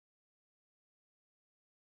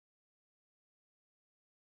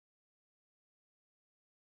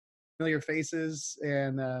familiar faces,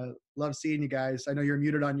 and love seeing you guys. I know you're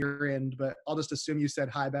muted on your end, but I'll just assume you said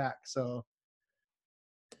hi back. So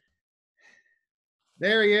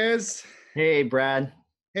there he is. Hey, Brad.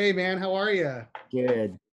 Hey, man, how are you?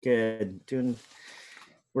 Good, good. Doing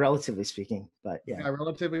relatively speaking, but yeah. Yeah,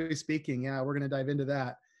 relatively speaking, yeah, we're going to dive into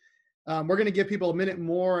that. We're going to give people a minute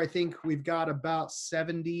more. I think we've got about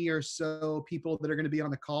 70 or so people that are going to be on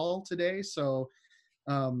the call today. So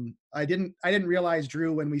I didn't realize,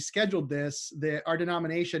 Drew, when we scheduled this, that our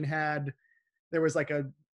denomination there was like a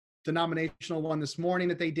denominational one this morning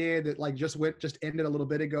that they did that like just ended a little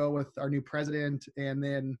bit ago with our new president. And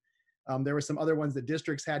then there were some other ones that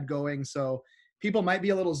districts had going. So people might be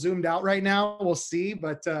a little zoomed out right now. We'll see,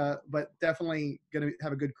 but definitely going to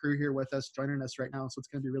have a good crew here with us, joining us right now. So it's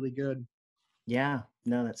going to be really good. Yeah,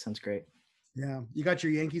 no, that sounds great. Yeah. You got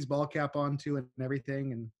your Yankees ball cap on too and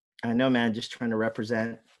everything. And I know, man, just trying to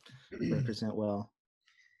represent well.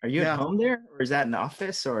 Are you at home there, or is that in the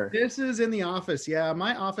office, or? This is in the office. Yeah.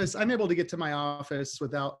 My office, I'm able to get to my office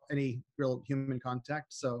without any real human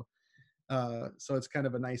contact. So it's kind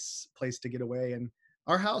of a nice place to get away. And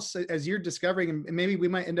our house, as you're discovering, and maybe we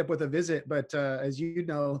might end up with a visit, but as you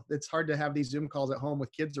know, it's hard to have these Zoom calls at home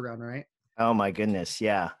with kids around, right? Oh my goodness,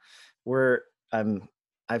 yeah.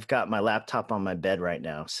 I've got my laptop on my bed right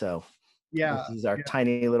now, so yeah, this is our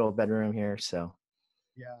tiny little bedroom here. So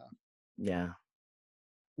yeah.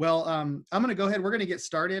 Well, I'm gonna go ahead. We're gonna get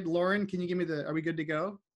started. Lauren, can you give me are we good to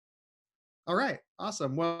go? All right,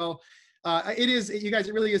 awesome. Well, you guys,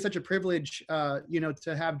 it really is such a privilege,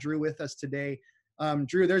 to have Drew with us today.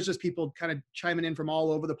 Drew, there's just people kind of chiming in from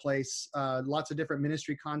all over the place, lots of different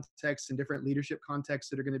ministry contexts and different leadership contexts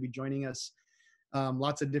that are going to be joining us.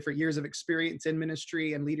 Lots of different years of experience in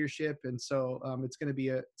ministry and leadership, and so it's going to be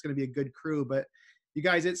a good crew. But you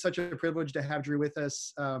guys, it's such a privilege to have Drew with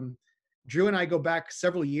us. Drew and I go back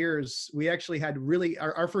several years. We actually had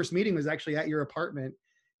our first meeting was actually at your apartment.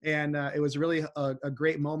 And it was really a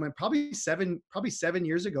great moment, probably 7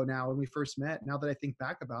 years ago now when we first met, now that I think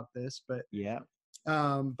back about this. But yeah.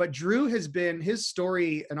 But Drew his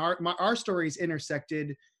story and our stories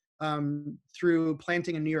intersected through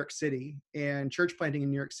planting in New York City and church planting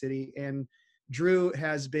in New York City. And Drew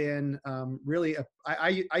has been really,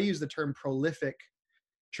 I use the term prolific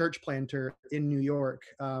church planter in New York,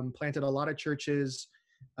 planted a lot of churches.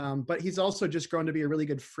 But he's also just grown to be a really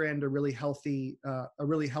good friend, a really healthy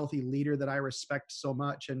leader that I respect so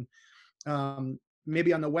much. And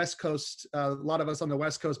maybe on the West Coast, a lot of us on the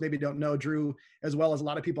West Coast maybe don't know Drew as well as a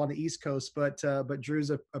lot of people on the East Coast. But Drew's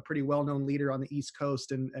a pretty well-known leader on the East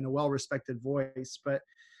Coast and a well-respected voice. But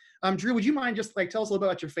Drew, would you mind just like tell us a little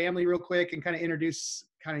bit about your family real quick and kind of introduce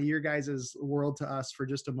kind of your guys' world to us for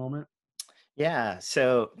just a moment? Yeah.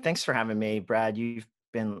 So thanks for having me, Brad. You've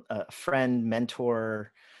been a friend,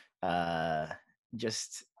 mentor,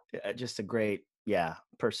 just a great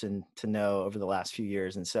person to know over the last few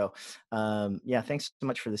years. And so thanks so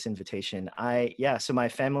much for this invitation. So my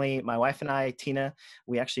family, my wife and I, Tina,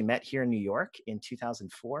 we actually met here in New York in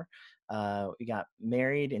 2004. We got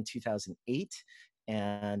married in 2008,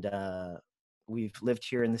 and we've lived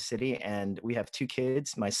here in the city, and we have 2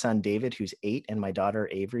 kids, my son David, who's 8, and my daughter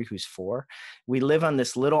Avery, who's 4. We live on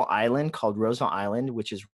this little island called Roosevelt Island,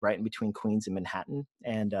 which is right in between Queens and Manhattan.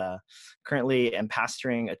 And currently I'm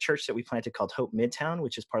pastoring a church that we planted called Hope Midtown,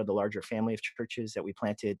 which is part of the larger family of churches that we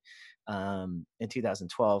planted in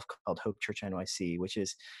 2012 called Hope Church NYC, which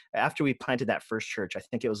is after we planted that first church. I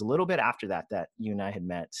think it was a little bit after that you and I had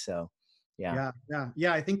met. So yeah.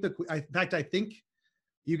 I think I think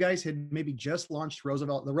you guys had maybe just launched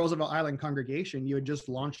the Roosevelt Island congregation. You had just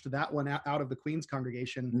launched that one out of the Queens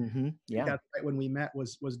congregation. Mm-hmm. Yeah. That's right when we met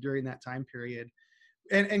was during that time period.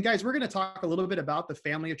 And guys, we're going to talk a little bit about the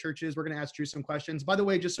family of churches. We're going to ask Drew some questions. By the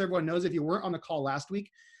way, just so everyone knows, if you weren't on the call last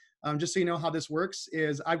week, just so you know how this works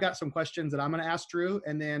is I've got some questions that I'm going to ask Drew.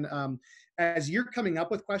 And then as you're coming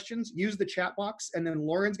up with questions, use the chat box. And then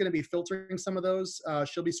Lauren's going to be filtering some of those.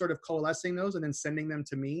 She'll be sort of coalescing those and then sending them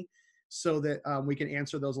to me, so that we can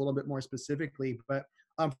answer those a little bit more specifically. But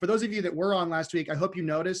for those of you that were on last week, I hope you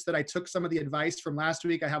noticed that I took some of the advice from last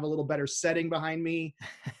week. I have a little better setting behind me.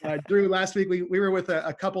 Drew, last week we were with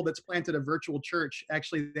a couple that's planted a virtual church.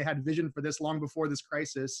 Actually, they had vision for this long before this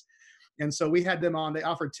crisis. And so we had them on, they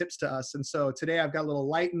offered tips to us. And so today I've got a little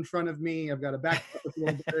light in front of me. I've got a backdrop a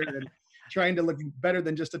little better and trying to look better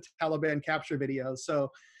than just a Taliban capture video.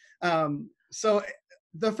 So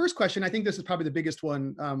the first question, I think this is probably the biggest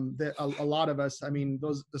one that a lot of us, I mean,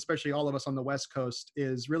 those, especially all of us on the West Coast,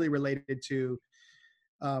 is really related to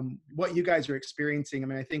what you guys are experiencing. I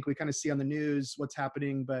mean, I think we kind of see on the news what's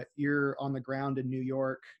happening, but you're on the ground in New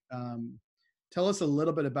York. Tell us a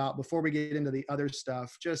little bit about, before we get into the other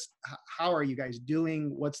stuff, just how are you guys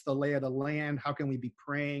doing? What's the lay of the land? How can we be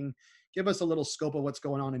praying? Give us a little scope of what's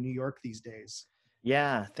going on in New York these days.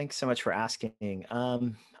 Yeah, thanks so much for asking.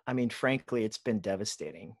 I mean, frankly, it's been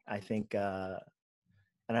devastating. I think, and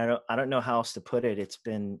I don't know how else to put it. It's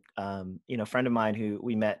been, a friend of mine who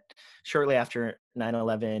we met shortly after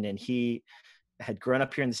 9/11, and he had grown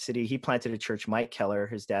up here in the city. He planted a church. Mike Keller,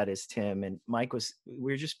 his dad is Tim, and Mike was.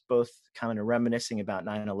 We were just both kind of reminiscing about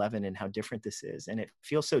 9/11 and how different this is, and it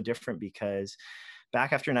feels so different because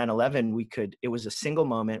back after 9/11, it was a single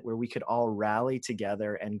moment where we could all rally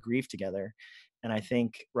together and grieve together. And I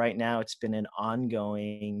think right now it's been an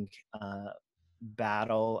ongoing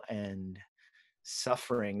battle and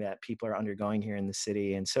suffering that people are undergoing here in the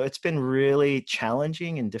city. And so it's been really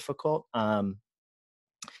challenging and difficult.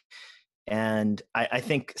 And I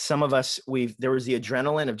think some of us, there was the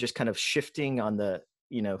adrenaline of just kind of shifting on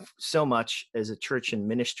so much as a church and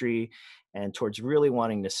ministry and towards really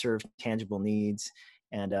wanting to serve tangible needs.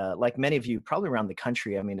 And like many of you probably around the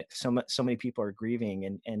country, I mean, so many people are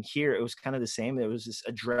grieving, and here it was kind of the same. There was this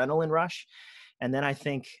adrenaline rush. And then I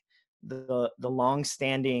think the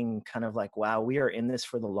long-standing kind of like, wow, we are in this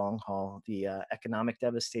for the long haul, the economic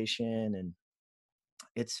devastation, and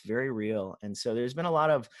it's very real. And so there's been a lot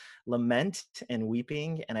of lament and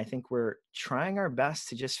weeping, and I think we're trying our best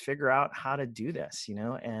to just figure out how to do this,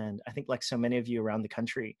 and I think like so many of you around the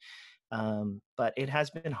country, but it has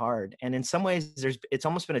been hard. And in some ways it's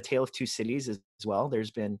almost been a tale of two cities as well.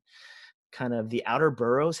 There's been kind of the outer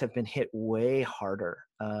boroughs have been hit way harder.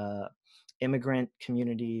 Immigrant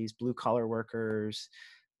communities, blue collar workers,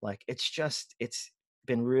 like it's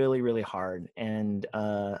been really, really hard. And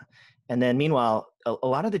then meanwhile, a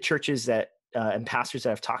lot of the churches and pastors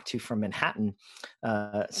that I've talked to from Manhattan,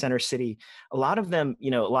 Center City, a lot of them, a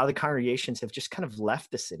lot of the congregations have just kind of left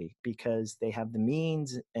the city because they have the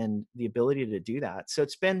means and the ability to do that. So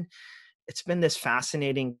it's been this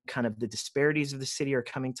fascinating kind of, the disparities of the city are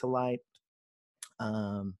coming to light.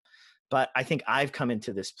 But I think I've come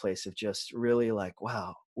into this place of just really like,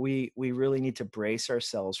 wow, we really need to brace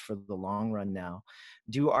ourselves for the long run now,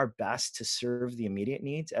 do our best to serve the immediate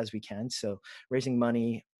needs as we can. So raising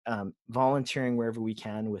money, volunteering wherever we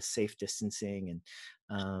can with safe distancing.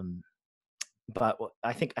 And but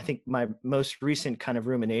I think my most recent kind of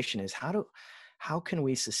rumination is how can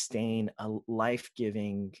we sustain a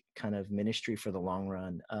life-giving kind of ministry for the long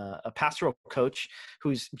run? A pastoral coach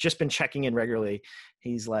who's just been checking in regularly,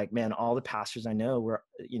 he's like, man, all the pastors I know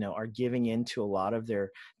are giving into a lot of their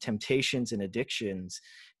temptations and addictions.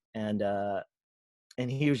 And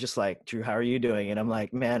he was just like, Drew, how are you doing? And I'm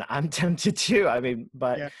like, man, I'm tempted too. I mean,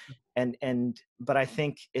 but Yeah. but I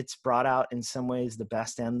think it's brought out in some ways the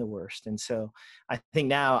best and the worst. And so I think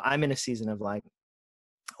now I'm in a season of like,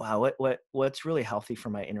 wow, what's really healthy for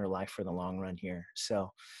my inner life for the long run here.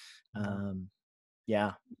 So,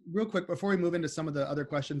 yeah. Real quick, before we move into some of the other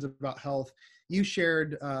questions about health, you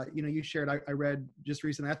shared, I read just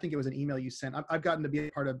recently, I think it was an email you sent. I've gotten to be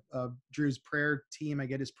a part of Drew's prayer team. I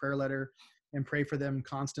get his prayer letter and pray for them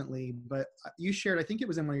constantly. But you shared, I think it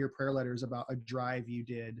was in one of your prayer letters, about a drive you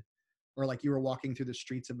did, or like you were walking through the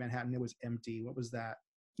streets of Manhattan. It was empty. What was that?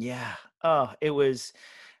 Yeah. Oh,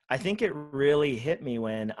 I think it really hit me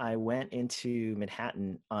when I went into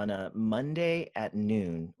Manhattan on a Monday at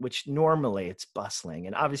noon, which normally it's bustling.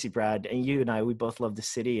 And obviously, Brad, and you and I, we both love the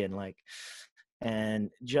city, and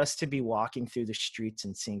just to be walking through the streets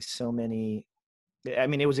and seeing so many, I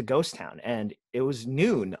mean, it was a ghost town, and it was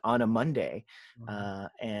noon on a Monday,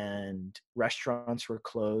 and restaurants were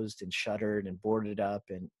closed and shuttered and boarded up.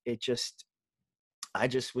 And I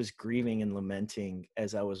just was grieving and lamenting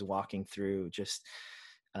as I was walking through,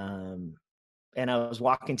 and I was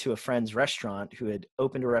walking to a friend's restaurant who had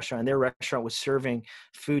opened a restaurant, and their restaurant was serving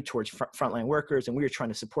food towards frontline workers, and we were trying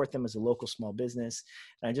to support them as a local small business.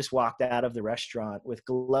 And I just walked out of the restaurant with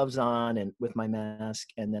gloves on and with my mask,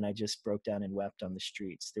 and then I just broke down and wept on the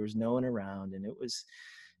streets. There was no one around, and it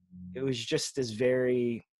was just this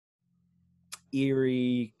very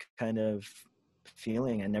eerie kind of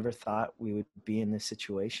feeling. I never thought we would be in this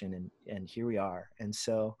situation, and here we are. And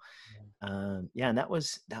so and that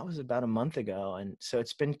was about a month ago. And so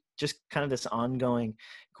it's been just kind of this ongoing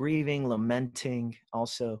grieving, lamenting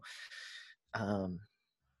also, and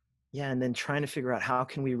then trying to figure out how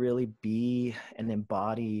can we really be and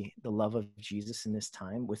embody the love of Jesus in this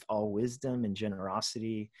time with all wisdom and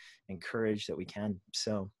generosity and courage that we can.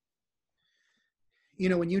 So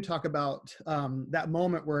when you talk about that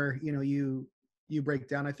moment where you break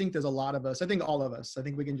down, I think there's a lot of us, I think all of us, I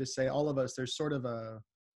think we can just say all of us, there's sort of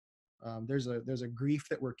There's a grief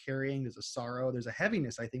that we're carrying. There's a sorrow. There's a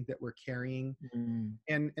heaviness, I think, that we're carrying. Mm.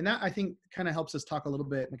 And that, I think, kind of helps us talk a little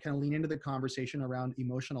bit and kind of lean into the conversation around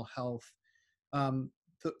emotional health.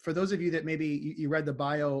 For those of you that maybe you read the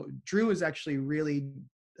bio, Drew is actually really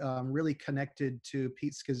connected to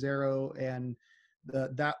Pete Scazzaro, and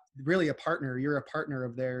that really a partner. You're a partner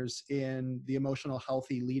of theirs in the emotionally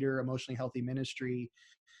healthy ministry.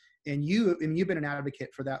 And you've been an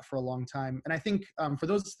advocate for that for a long time. And I think for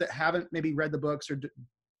those that haven't maybe read the books or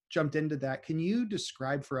jumped into that, can you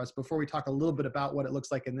describe for us, before we talk a little bit about what it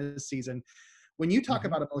looks like in this season, when you talk Mhm.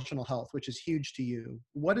 about emotional health, which is huge to you,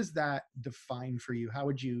 what does that define for you? How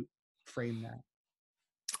would you frame that?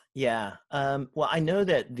 Yeah. Well, I know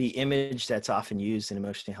that the image that's often used in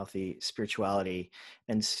emotionally healthy spirituality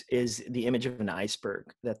is the image of an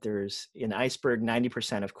iceberg, that there's an iceberg,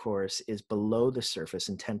 90%, of course, is below the surface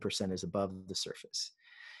and 10% is above the surface.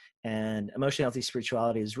 And emotionally healthy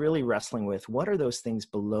spirituality is really wrestling with what are those things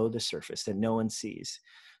below the surface that no one sees.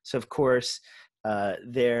 So, of course,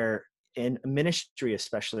 they're in ministry,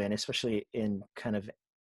 especially, and especially in kind of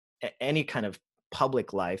any kind of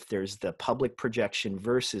public life, there's the public projection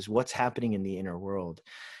versus what's happening in the inner world.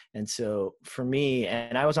 And so for me,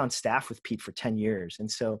 and I was on staff with Pete for 10 years.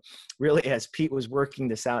 And so really, as Pete was working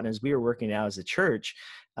this out and as we were working out as a church,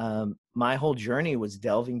 my whole journey was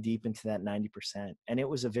delving deep into that 90%. And it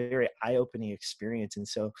was a very eye-opening experience. And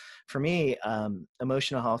so for me,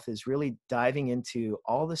 emotional health is really diving into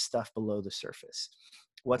all the stuff below the surface.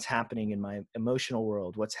 What's happening in my emotional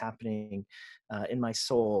world? What's happening in my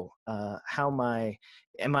soul? Am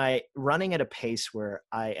I running at a pace where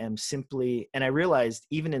I am simply, and I realized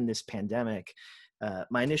even in this pandemic,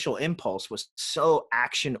 my initial impulse was so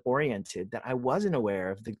action oriented that I wasn't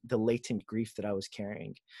aware of the latent grief that I was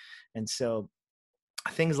carrying. And so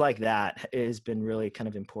things like that has been really kind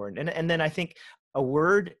of important. And then I think a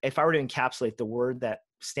word, if I were to encapsulate the word that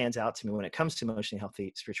stands out to me when it comes to emotionally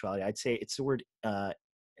healthy spirituality, I'd say it's the word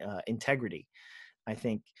integrity. I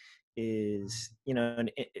think is,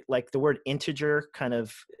 and like the word integer kind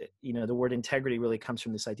of, the word integrity really comes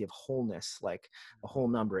from this idea of wholeness, like a whole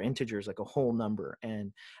number. Integer is like a whole number.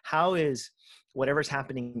 And how is whatever's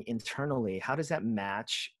happening internally, how does that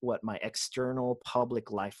match what my external public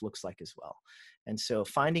life looks like as well? And so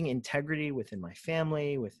finding integrity within my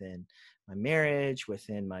family, within my marriage,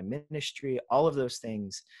 within my ministry, all of those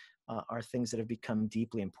things are things that have become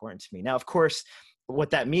deeply important to me. Now, of course, what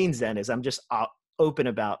that means then is I'm just open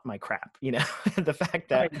about my crap, the fact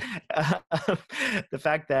that Right. the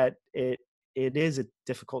fact that it is a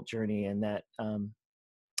difficult journey, and that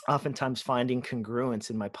oftentimes finding congruence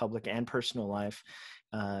in my public and personal life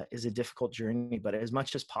is a difficult journey. But as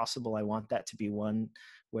much as possible, I want that to be one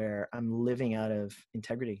where I'm living out of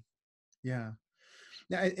integrity. Yeah.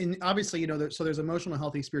 Yeah, and obviously, so there's emotional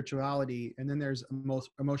healthy spirituality, and then there's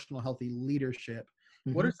emotional healthy leadership.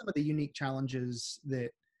 What are Hmm. some of the unique challenges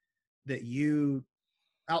that you,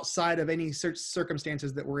 outside of any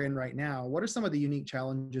circumstances that we're in right now, what are some of the unique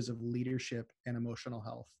challenges of leadership and emotional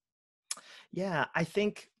health? Yeah, I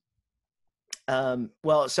think,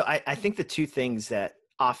 so I think the two things that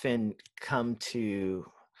often come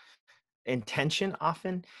to intention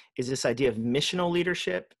often is this idea of missional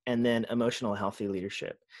leadership and then emotional healthy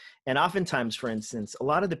leadership. And oftentimes, for instance, a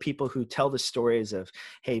lot of the people who tell the stories of,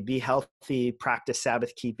 hey, be healthy, practice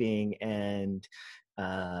Sabbath keeping, and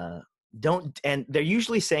and they're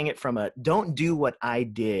usually saying it from a don't do what I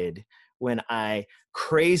did when I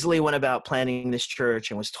crazily went about planning this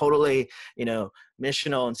church and was totally,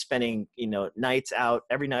 missional and spending, nights out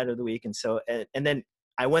every night of the week. And so, and then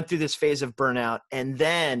I went through this phase of burnout, and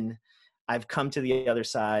then I've come to the other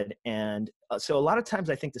side. And so a lot of times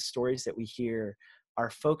I think the stories that we hear are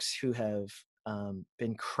folks who have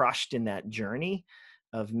been crushed in that journey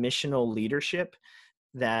of missional leadership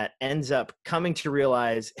that ends up coming to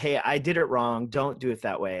realize, hey, I did it wrong. Don't do it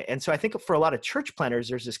that way. And so I think for a lot of church planners,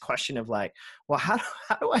 there's this question of like, well, how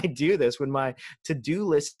do I do this when my to-do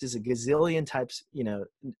list is a gazillion types,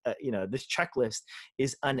 this checklist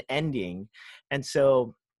is unending. And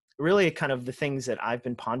so really kind of the things that I've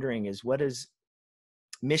been pondering is, what does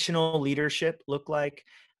missional leadership look like?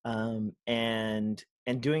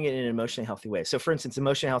 And doing it in an emotionally healthy way. So for instance,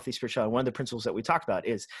 emotionally healthy spirituality, one of the principles that we talk about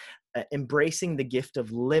is embracing the gift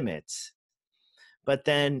of limits. But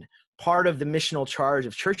then part of the missional charge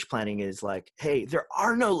of church planning is like, hey, there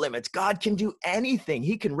are no limits. God can do anything.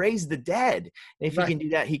 He can raise the dead. And if he Right. can do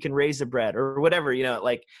that, he can raise the bread or whatever,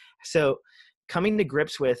 so coming to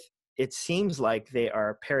grips with, it seems like they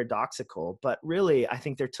are paradoxical, but really I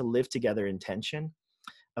think they're to live together in tension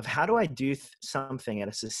of how do I do something at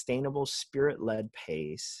a sustainable spirit-led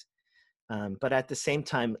pace but at the same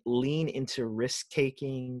time, lean into risk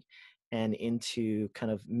taking and into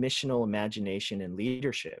kind of missional imagination and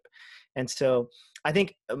leadership. And so I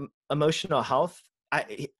think emotional health,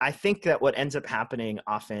 I think that what ends up happening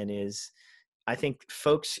often is, I think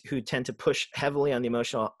folks who tend to push heavily on the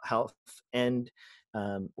emotional health end,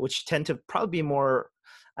 which tend to probably be more,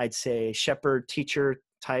 I'd say, shepherd teacher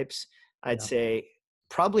types, I'd Yeah. say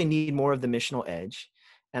probably need more of the missional edge.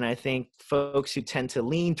 And I think folks who tend to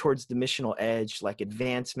lean towards the missional edge, like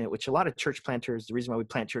advancement, which a lot of church planters, the reason why we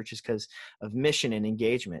plant churches because of mission and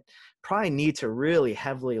engagement, probably need to really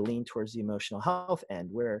heavily lean towards the emotional health end,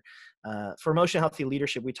 where for emotional healthy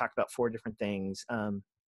leadership, we talk about 4 different things.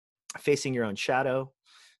 Facing your own shadow,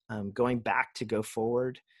 going back to go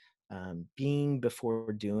forward, being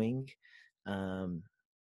before doing,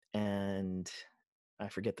 and I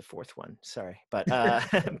forget the 4th one, sorry. But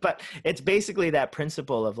but it's basically that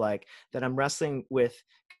principle of like, that I'm wrestling with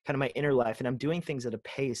kind of my inner life, and I'm doing things at a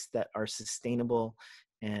pace that are sustainable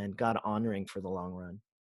and God honoring for the long run.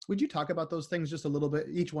 Would you talk about those things just a little bit,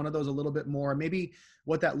 each one of those a little bit more, maybe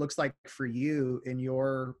what that looks like for you in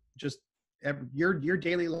your just your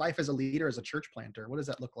daily life as a leader, as a church planter? What does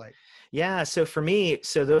that look like? Yeah. So for me,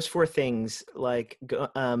 so those 4 things, like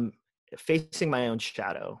facing my own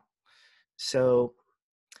shadow. So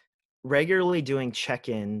regularly doing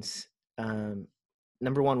check-ins,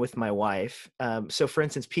 number one with my wife. So for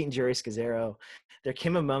instance, Pete and Jerry Scazzaro, there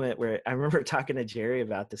came a moment where I remember talking to Jerry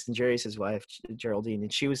about this, and Jerry's his wife, Geraldine,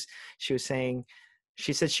 and she was saying,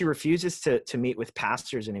 she said she refuses to meet with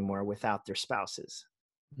pastors anymore without their spouses,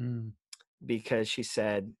 Mm. because she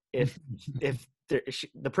said if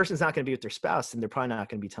the person's not going to be with their spouse, then they're probably not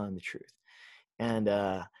going to be telling the truth.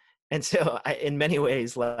 And so in many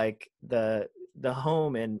ways, like the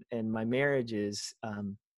home and my marriage is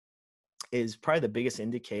probably the biggest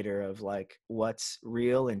indicator of like what's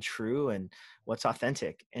real and true and what's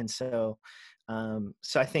authentic. And so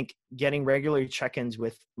so I think getting regular check-ins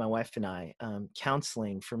with my wife and I,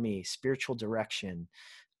 counseling for me, spiritual direction.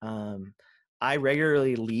 I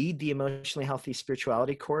regularly lead the emotionally healthy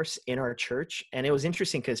spirituality course in our church. And it was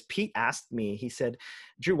interesting because Pete asked me, he said,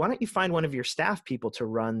 Drew, why don't you find one of your staff people to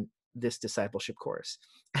run this discipleship course?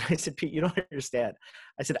 And I said, Pete, you don't understand.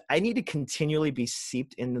 I said, I need to continually be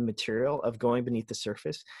seeped in the material of going beneath the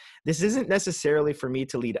surface. This isn't necessarily for me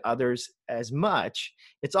to lead others as much.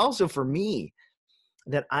 It's also for me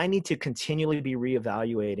that I need to continually be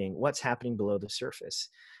reevaluating what's happening below the surface.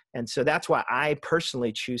 And so that's why I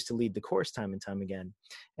personally choose to lead the course time and time again.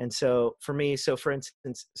 And so for me, so for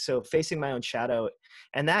instance, so facing my own shadow,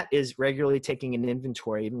 and that is regularly taking an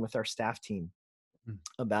inventory, even with our staff team,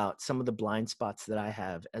 about some of the blind spots that I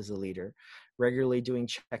have as a leader, regularly doing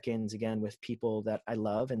check-ins again with people that I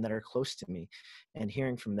love and that are close to me, and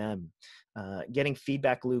hearing from them, getting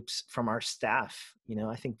feedback loops from our staff. You know,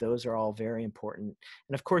 I think those are all very important.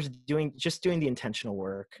 And of course, doing the intentional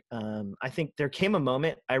work. I think there came a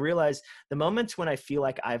moment, I realized the moments when I feel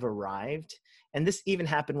like I've arrived, and this even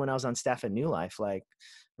happened when I was on staff at New Life. Like,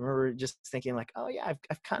 I remember just thinking like, oh yeah,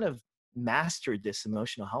 I've kind of mastered this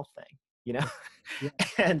emotional health thing, you know?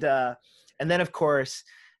 Yeah. And then of course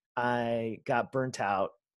I got burnt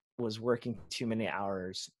out, was working too many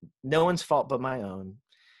hours, no one's fault but my own.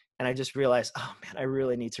 And I just realized, oh man, I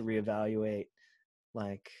really need to reevaluate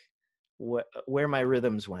like where my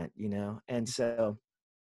rhythms went, you know? And so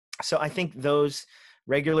I think those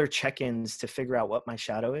regular check-ins to figure out what my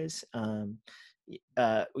shadow is.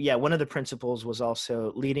 Yeah, one of the principles was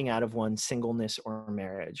also leading out of one's singleness or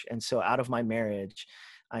marriage. And so out of my marriage,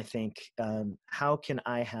 I think, how can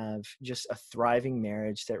I have just a thriving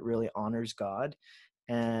marriage that really honors God,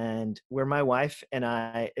 and where my wife and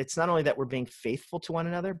I, it's not only that we're being faithful to one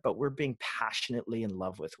another, but we're being passionately in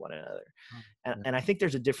love with one another. Oh, And, yeah. and I think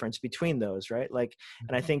there's a difference between those, right? Like,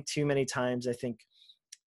 and I think too many times, I think,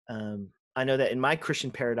 I know that in my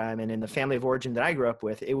Christian paradigm and in the family of origin that I grew up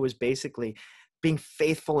with, it was basically being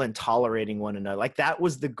faithful and tolerating one another. Like that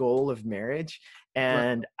was the goal of marriage. Right.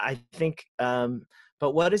 And I think,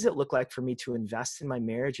 but what does it look like for me to invest in my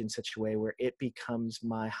marriage in such a way where it becomes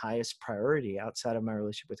my highest priority outside of my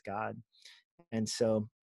relationship with God? And so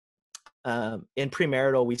in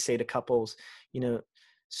premarital, we say to couples, you know,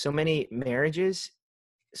 so many marriages,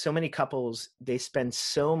 so many couples, they spend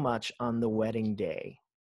so much on the wedding day,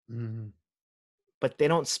 Mhm. but they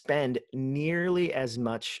don't spend nearly as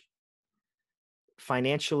much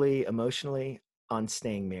financially, emotionally on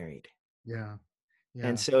staying married. Yeah. And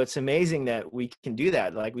Yeah. so it's amazing that we can do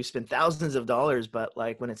that. Like we spend thousands of dollars, but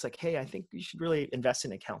like when it's like, hey, I think you should really invest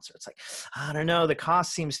in a counselor. It's like, I don't know, the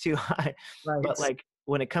cost seems too high. Right. But like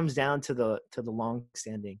when it comes down to the long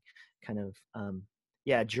standing kind of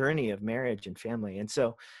journey of marriage and family. And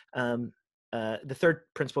so the third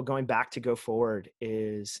principle, going back to go forward,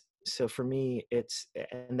 is, so for me,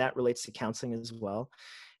 and that relates to counseling as well.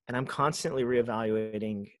 And I'm constantly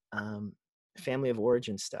reevaluating family of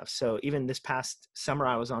origin stuff. So even this past summer,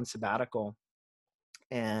 I was on sabbatical,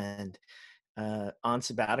 and on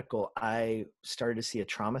sabbatical, I started to see a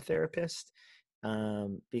trauma therapist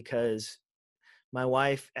because my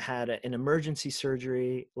wife had an emergency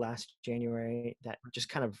surgery last January that just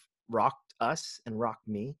kind of rocked us and rocked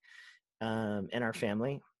me and our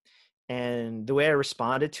family. And the way I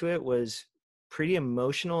responded to it was pretty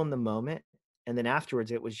emotional in the moment. And then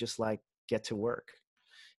afterwards, it was just like, get to work.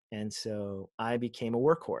 And so I became a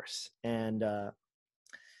workhorse. And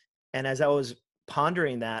as I was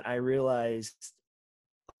pondering that, I realized,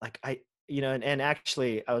 like, and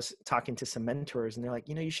actually I was talking to some mentors, and they're like,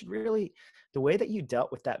 you should really, the way that you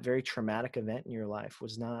dealt with that very traumatic event in your life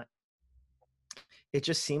was not, it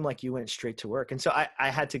just seemed like you went straight to work. And so I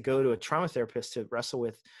had to go to a trauma therapist to wrestle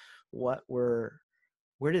with where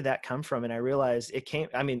did that come from? And I realized it came,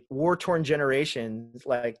 war-torn generations,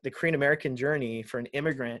 like the Korean American journey for an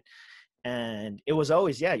immigrant. And it was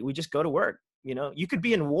always, we just go to work. You could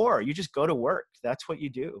be in war, you just go to work. That's what you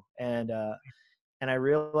do. And I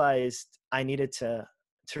realized I needed to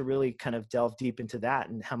really kind of delve deep into that,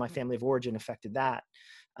 and how my family of origin affected that.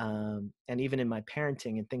 And even in my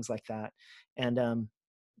parenting and things like that. And and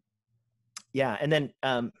then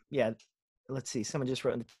let's see, someone just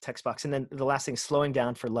wrote in the text box. And then the last thing, slowing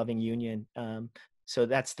down for loving union. So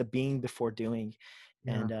that's the being before doing.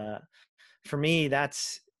 Yeah. And for me,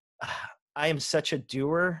 that's, I am such a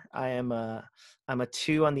doer. I'm a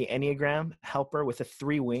 2 on the Enneagram, helper with a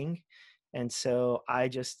 3 wing. And so I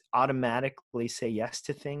just automatically say yes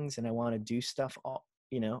to things, and I want to do stuff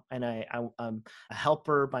and I'm a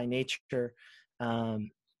helper by nature.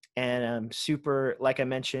 And I'm super, like I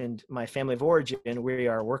mentioned, my family of origin, we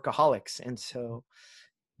are workaholics. And so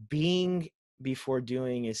being before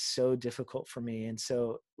doing is so difficult for me. And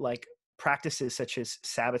so, like, practices such as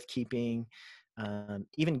Sabbath keeping,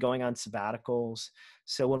 even going on sabbaticals.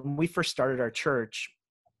 So when we first started our church,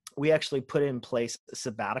 we actually put in place a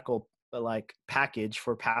sabbatical package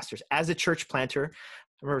for pastors. As a church planter,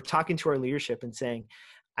 I remember talking to our leadership and saying,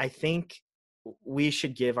 I think we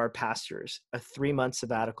should give our pastors a 3-month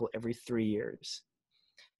sabbatical every 3 years.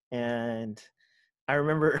 And I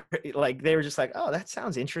remember, like, they were just like, oh, that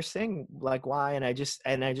sounds interesting. Like, why? And I just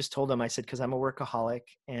told them, I said, because I'm a workaholic,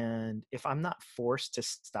 and if I'm not forced to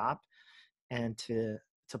stop and to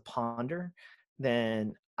ponder,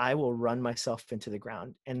 then I will run myself into the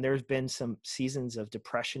ground. And there's been some seasons of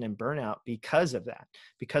depression and burnout because of that,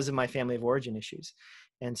 because of my family of origin issues.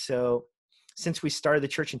 And so since we started the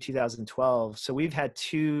church in 2012, so we've had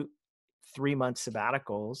 2 3-month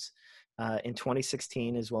sabbaticals in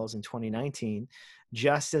 2016 as well as in 2019,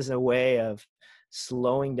 just as a way of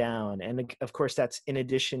slowing down. And of course, that's in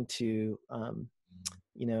addition to,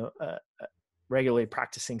 regularly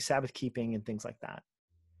practicing Sabbath keeping and things like that.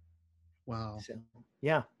 Wow. So,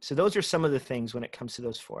 yeah. So those are some of the things when it comes to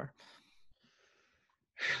those 4.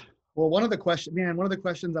 Well, one of the questions I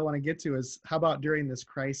want to get to is, how about during this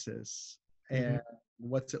crisis, and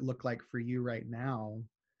what's it look like for you right now?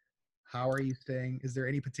 How are you staying? Is there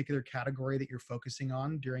any particular category that you're focusing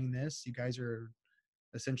on during this? You guys are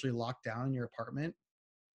essentially locked down in your apartment.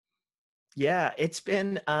 Yeah, it's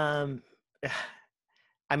been, I'm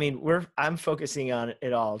focusing on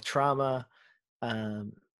it all. Trauma.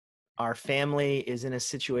 Our family is in a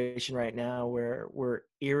situation right now where we're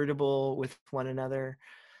irritable with one another.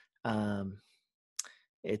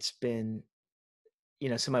 It's been,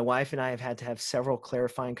 so my wife and I have had to have several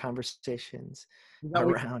clarifying conversations That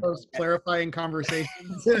we around those clarifying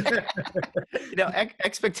conversations.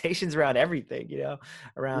 expectations around everything,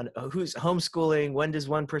 around who's homeschooling, when does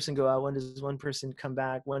one person go out, when does one person come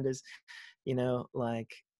back, when does,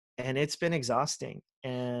 and it's been exhausting,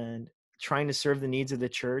 and trying to serve the needs of the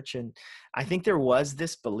church. And I think there was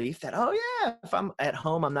this belief that, oh yeah, if I'm at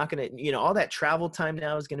home, I'm not going to, all that travel time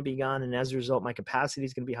now is going to be gone. And as a result, my capacity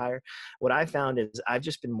is going to be higher. What I found is I've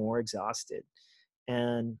just been more exhausted.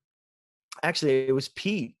 And actually it was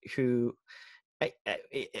Pete who,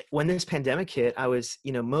 when this pandemic hit, I was,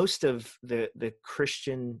 most of the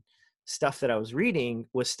Christian stuff that I was reading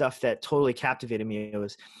was stuff that totally captivated me. It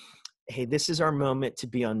was, hey, this is our moment to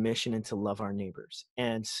be on mission and to love our neighbors.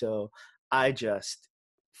 And so I just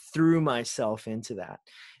threw myself into that.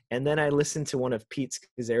 And then I listened to one of Pete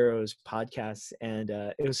Scazzero's podcasts, and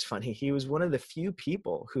it was funny. He was one of the few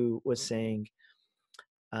people who was saying,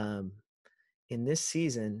 in this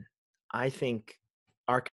season, I think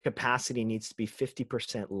our capacity needs to be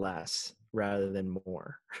 50% less rather than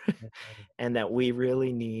more. And that we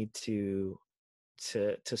really need to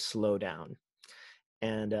slow down.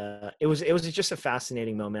 And it was just a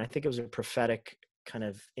fascinating moment. I think it was a prophetic kind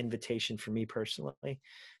of invitation for me personally.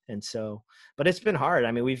 And so, but it's been hard.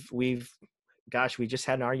 I mean, gosh, we just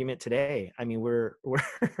had an argument today. I mean, we're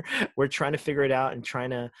we're trying to figure it out and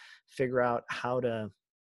trying to figure out how to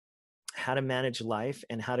manage life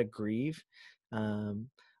and how to grieve.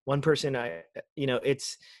 One person,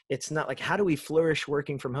 it's not like, how do we flourish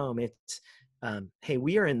working from home? It's, hey,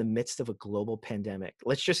 we are in the midst of a global pandemic.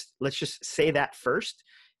 Let's just say that first,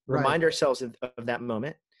 remind ourselves of that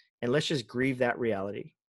moment, and let's just grieve that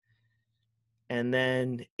reality. And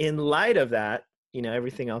then in light of that,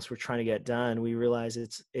 everything else we're trying to get done, we realize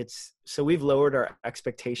it's so we've lowered our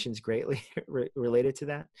expectations greatly related to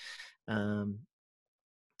that.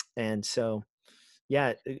 And so,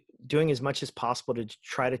 yeah, doing as much as possible to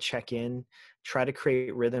try to check in, try to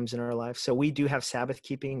create rhythms in our life. So we do have Sabbath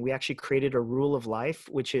keeping. We actually created a rule of life,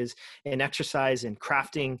 which is an exercise in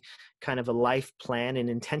crafting kind of a life plan, an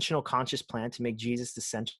intentional conscious plan to make Jesus the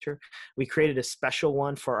center. We created a special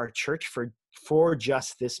one for our church for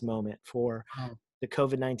just this moment, for the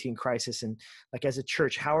COVID-19 crisis. And like, as a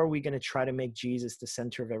church, how are we going to try to make Jesus the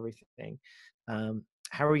center of everything?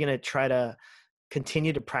 How are we going to try to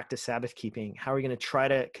continue to practice Sabbath keeping? How are we going to try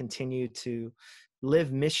to continue to live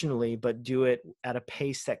missionally, but do it at a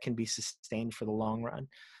pace that can be sustained for the long run?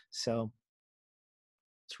 So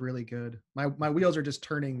it's really good. My wheels are just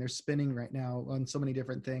turning. They're spinning right now on so many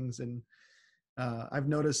different things. And I've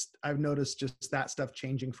noticed just that stuff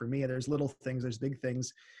changing for me. There's little things, there's big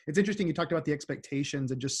things. It's interesting. You talked about the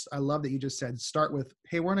expectations, and I love that you just said, start with,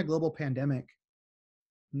 hey, we're in a global pandemic.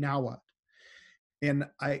 Now what? And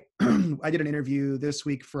I did an interview this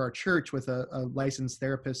week for our church with a licensed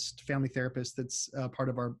therapist, family therapist that's part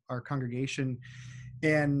of our congregation.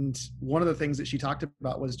 And one of the things that she talked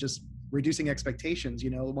about was just reducing expectations.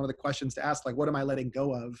 One of the questions to ask, like, what am I letting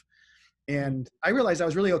go of? And I realized I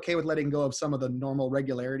was really okay with letting go of some of the normal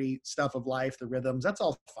regularity stuff of life, the rhythms. That's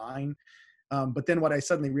all fine. But then what I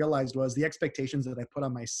suddenly realized was the expectations that I put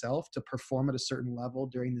on myself to perform at a certain level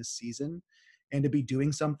during this season, and to be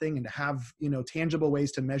doing something and to have, tangible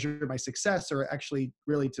ways to measure my success, or actually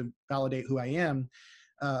really to validate who I am.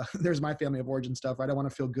 There's my family of origin stuff, right? I want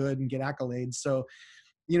to feel good and get accolades. So,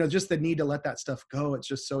 just the need to let that stuff go. It's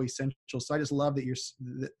just so essential. So I just love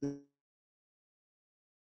that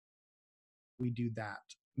we do that,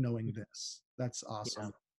 knowing this. That's awesome. Yeah.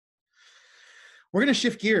 We're going to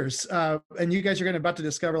shift gears, and you guys are about to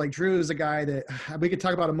discover, like, Drew is a guy that we could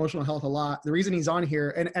talk about emotional health a lot. The reason he's on here,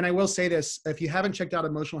 and I will say this, if you haven't checked out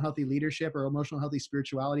Emotional Healthy Leadership or Emotional Healthy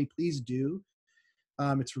Spirituality, please do.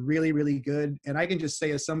 It's really, really good. And I can just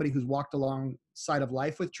say, as somebody who's walked alongside of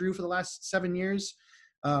life with Drew for the last 7 years,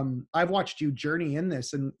 I've watched you journey in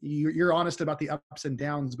this, and you're honest about the ups and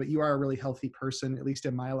downs, but you are a really healthy person, at least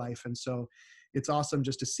in my life. And so it's awesome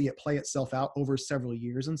just to see it play itself out over several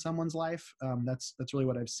years in someone's life. That's really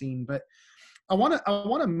what I've seen. But I want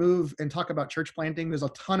to move and talk about church planting. There's a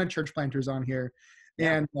ton of church planters on here.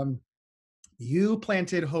 Yeah. And you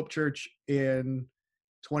planted Hope Church in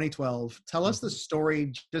 2012. Tell us the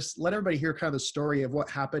story. Just let everybody hear kind of the story of what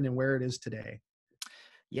happened and where it is today.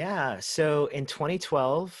 Yeah. So in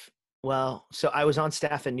 2012, so I was on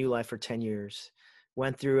staff at New Life for 10 years,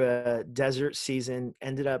 went through a desert season,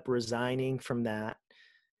 ended up resigning from that,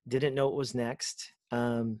 didn't know what was next,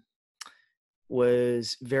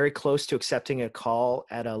 was very close to accepting a call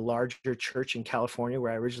at a larger church in California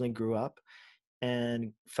where I originally grew up,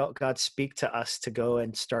 and felt God speak to us to go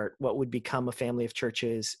and start what would become a family of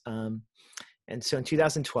churches. And so in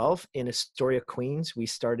 2012, in Astoria, Queens, we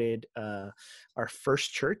started our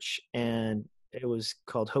first church, and it was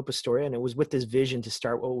called Hope Astoria. And it was with this vision to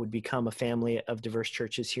start what would become a family of diverse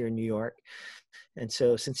churches here in New York. And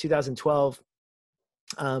so since 2012,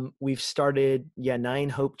 we've started, 9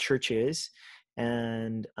 Hope churches.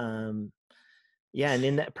 And and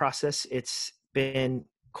in that process, it's been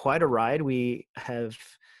quite a ride.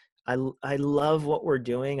 I love what we're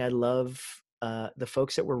doing. I love the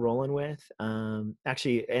folks that we're rolling with,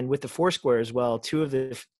 actually, and with the Foursquare as well. 2 of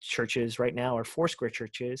the churches right now are Foursquare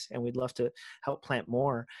churches, and we'd love to help plant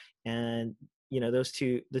more. And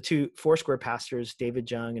the two Foursquare pastors, David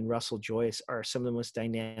Jung and Russell Joyce, are some of the most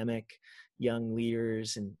dynamic young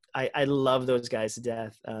leaders, and I love those guys to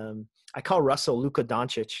death. I call Russell Luka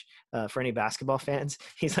Doncic for any basketball fans.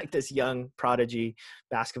 He's like this young prodigy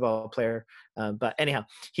basketball player, but anyhow,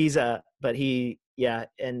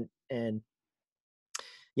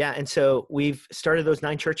 and so we've started those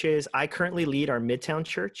 9 churches. I currently lead our Midtown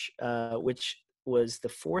church, which was the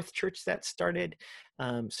fourth church that started.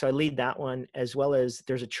 So I lead that one, as well as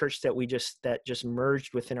there's a church that just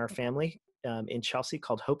merged within our family in Chelsea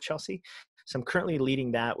called Hope Chelsea. So I'm currently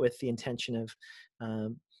leading that with the intention of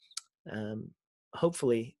um, um,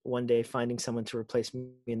 hopefully one day finding someone to replace me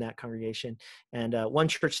in that congregation. And one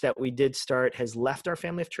church that we did start has left our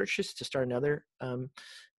family of churches to start another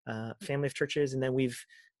family of churches. And then we've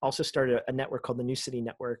also started a network called the New City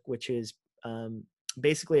Network, which is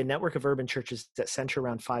basically a network of urban churches that center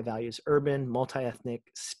around 5 values: urban, multi-ethnic,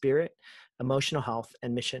 spirit, emotional health,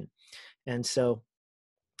 and mission. And so,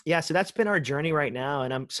 yeah, so that's been our journey right now.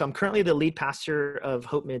 And I'm currently the lead pastor of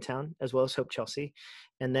Hope Midtown as well as Hope Chelsea.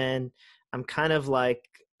 And then I'm kind of like,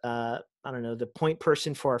 I don't know, the point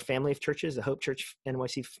person for our family of churches, the Hope Church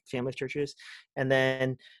NYC family of churches. And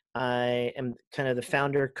then I am kind of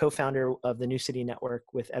the co-founder of the New City Network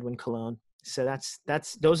with Edwin Cologne. So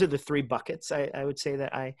those are the 3 buckets I would say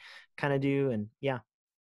that I kind of do. And yeah.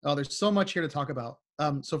 Oh, there's so much here to talk about.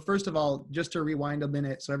 So first of all, just to rewind a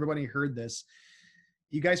minute, so everybody heard this,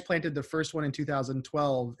 you guys planted the first one in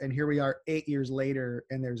 2012, and here we are 8 years later,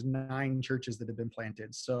 and there's 9 churches that have been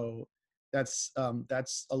planted. So that's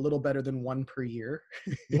a little better than 1 per year.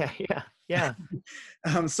 Yeah.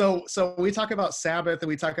 So we talk about Sabbath and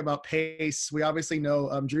we talk about pace. We obviously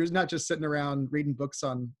know Drew's not just sitting around reading books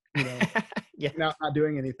on, Yeah. not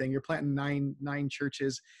doing anything. You're planting nine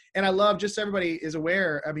churches. And I love, just so everybody is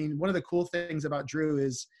aware, I mean, one of the cool things about Drew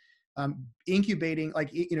is incubating,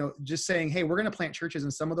 like, just saying, hey, we're going to plant churches,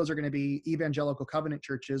 and some of those are going to be evangelical covenant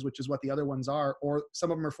churches, which is what the other ones are, or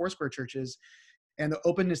some of them are Foursquare churches. And the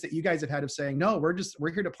openness that you guys have had of saying, no,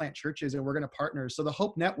 we're here to plant churches and we're going to partner. So the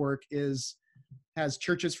Hope Network has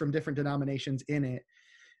churches from different denominations in it.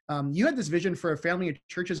 You had this vision for a family of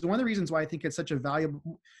churches. And one of the reasons why I think it's such a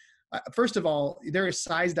valuable, first of all, there are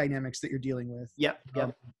size dynamics that you're dealing with. Yep.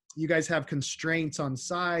 You guys have constraints on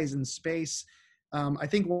size and space. I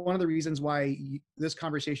think one of the reasons why this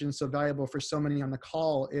conversation is so valuable for so many on the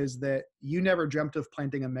call is that you never dreamt of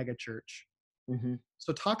planting a mega church. Mm-hmm.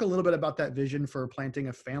 So talk a little bit about that vision for planting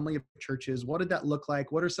a family of churches. What did that look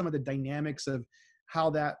like? What are some of the dynamics of how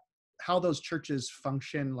those churches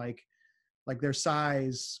function, like their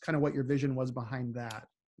size, kind of what your vision was behind that?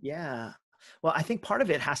 Yeah. Well, I think part of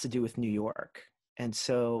it has to do with New York. And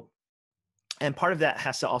part of that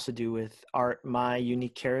has to also do with my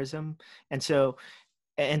unique charism. And so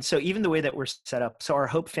even the way that we're set up, so our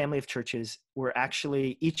Hope family of churches,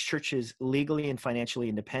 each church is legally and financially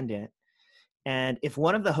independent. And if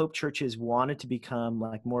one of the Hope churches wanted to become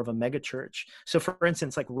like more of a mega church, so for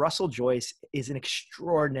instance, like Russell Joyce is an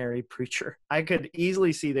extraordinary preacher. I could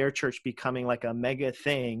easily see their church becoming like a mega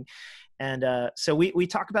thing. And so we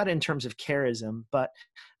talk about it in terms of charism, but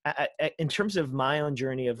in terms of my own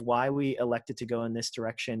journey of why we elected to go in this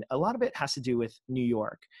direction, a lot of it has to do with New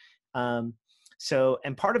York. And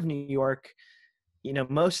part of New York,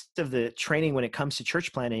 most of the training when it comes to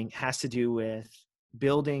church planning has to do with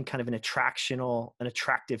building kind of an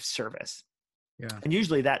attractive service. Yeah. And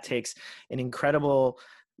usually that takes an incredible,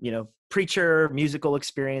 preacher, musical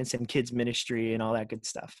experience, and kids ministry and all that good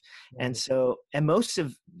stuff. Right. And most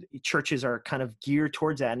of churches are kind of geared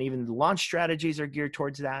towards that. And even the launch strategies are geared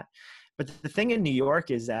towards that. But the thing in New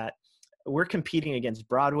York is that we're competing against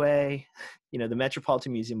Broadway, the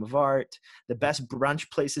Metropolitan Museum of Art, the best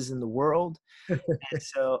brunch places in the world.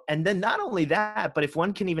 And then not only that, but if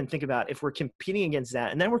one can even think about if we're competing against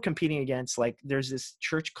that, and then we're competing against, like, there's this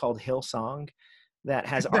church called Hillsong that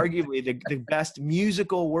has arguably the best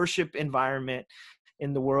musical worship environment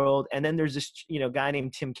in the world. And then there's this, guy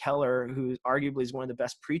named Tim Keller, who arguably is one of the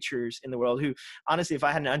best preachers in the world, who honestly, if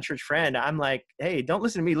I had an unchurched friend, I'm like, hey, don't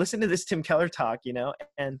listen to me, listen to this Tim Keller talk,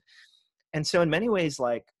 And so in many ways,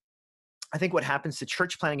 like, I think what happens to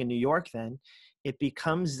church planning in New York, then it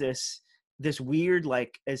becomes this weird,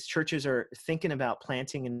 like, as churches are thinking about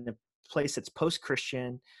planting in a place that's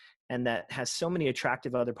post-Christian and that has so many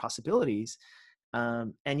attractive other possibilities.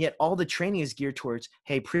 And yet all the training is geared towards,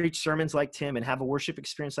 hey, preach sermons like Tim and have a worship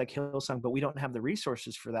experience like Hillsong, but we don't have the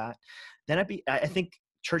resources for that. Then I think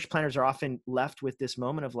church planners are often left with this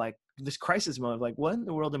moment of, like, this crisis moment of, like, what in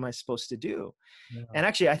the world am I supposed to do? Yeah. And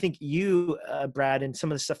actually, I think you, Brad, and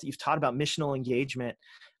some of the stuff that you've taught about missional engagement,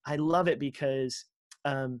 I love it because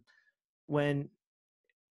when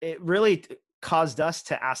it really caused us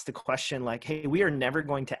to ask the question, like, hey, we are never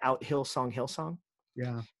going to out Hillsong.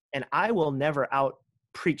 Yeah. And I will never out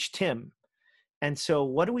preach Tim. And so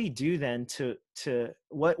what do we do then to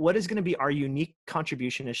what is going to be our unique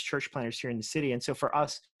contribution as church planners here in the city? And so for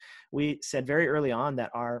us, we said very early on that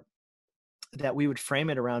our that we would frame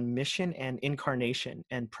it around mission and incarnation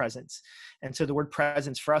and presence. And so the word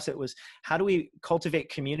presence for us, it was, how do we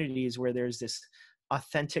cultivate communities where there's this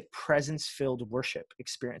authentic presence-filled worship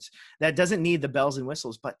experience that doesn't need the bells and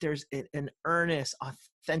whistles, but there's an earnest,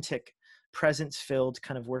 authentic, presence-filled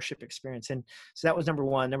kind of worship experience. And so that was number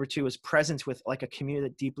one. Number two was presence with like a community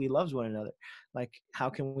that deeply loves one another. Like, how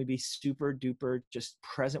can we be super duper just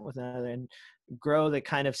present with one another and grow the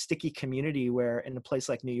kind of sticky community where, in a place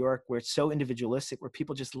like New York, where it's so individualistic, where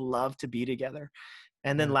people just love to be together.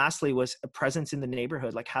 And then lastly was a presence in the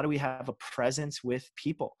neighborhood. Like, how do we have a presence with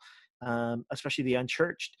people, especially the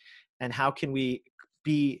unchurched? And how can we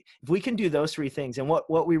be, if we can do those three things? And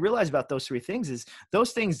what we realized about those three things is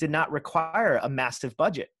those things did not require a massive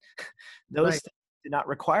budget. Those things did not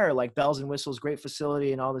require like bells and whistles, great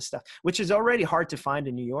facility and all this stuff, which is already hard to find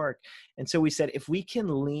in New York. And so we said, if we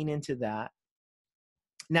can lean into that.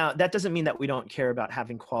 Now, that doesn't mean that we don't care about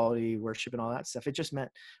having quality worship and all that stuff. It just meant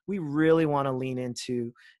we really want to lean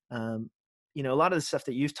into, a lot of the stuff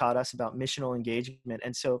that you've taught us about missional engagement.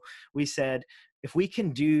 And so we said, if we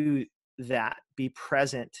can do that, be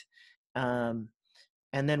present, and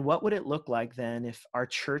then what would it look like then if our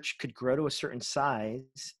church could grow to a certain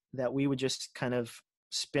size that we would just kind of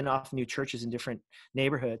spin off new churches in different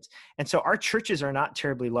neighborhoods. And so our churches are not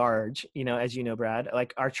terribly large, as you know, Brad.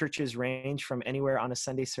 Like, our churches range from anywhere on a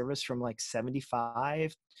Sunday service from like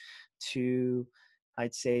 75 to,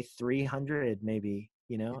 I'd say, 300 maybe,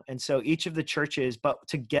 and so each of the churches, but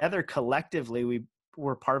together collectively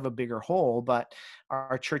we're part of a bigger whole, but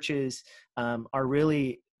our churches are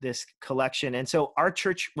really this collection. And so our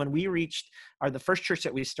church, the first church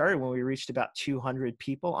that we started when we reached about 200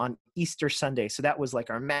 people on Easter Sunday. So that was like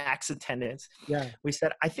our max attendance. Yeah. We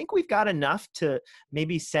said, I think we've got enough to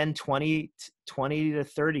maybe send 20 to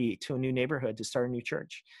 30 to a new neighborhood to start a new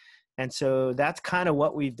church. And so that's kind of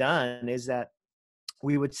what we've done, is that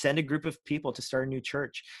we would send a group of people to start a new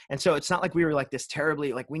church. And so it's not like we were like this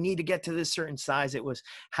terribly, like, we need to get to this certain size. It was,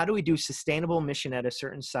 how do we do sustainable mission at a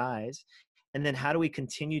certain size? And then how do we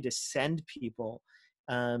continue to send people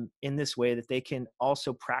in this way that they can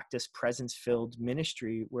also practice presence-filled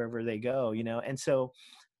ministry wherever they go, And so,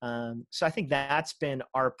 so I think that's been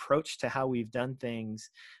our approach to how we've done things.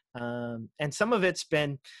 And some of it's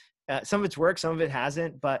been, some of it's worked, some of it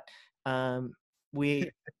hasn't, but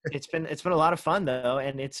it's been a lot of fun though.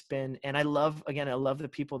 And I love the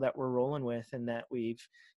people that we're rolling with and that we've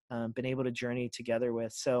been able to journey together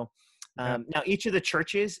with. So now each of the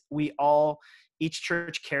churches, each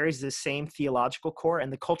church carries the same theological core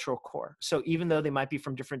and the cultural core. So even though they might be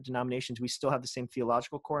from different denominations, we still have the same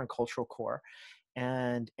theological core and cultural core,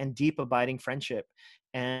 and deep abiding friendship.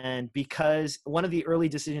 And because one of the early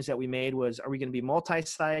decisions that we made was, are we going to be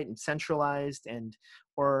multi-site and centralized? And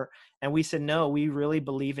we said, no, we really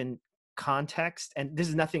believe in context. And this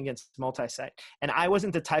is nothing against multi-site. And I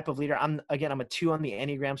wasn't the type of leader. I'm a 2 on the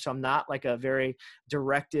Enneagram. So I'm not like a very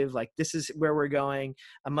directive, like, this is where we're going.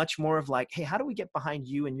 I'm much more of like, hey, how do we get behind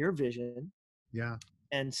you and your vision? Yeah.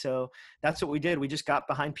 And so that's what we did. We just got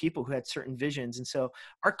behind people who had certain visions. And so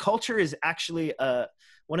our culture is actually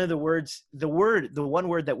one of the words, the one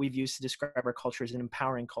word that we've used to describe our culture is an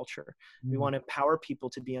empowering culture. We want to empower people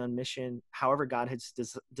to be on mission, however God has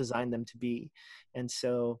designed them to be. And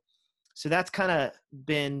so that's kind of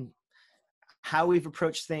been how we've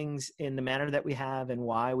approached things in the manner that we have and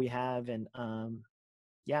why we have. And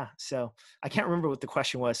so I can't remember what the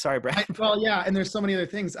question was. Sorry, Brad. And there's so many other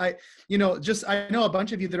things. I know a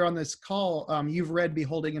bunch of you that are on this call, you've read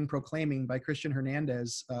Beholding and Proclaiming by Christian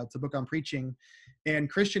Hernandez. It's a book on preaching. And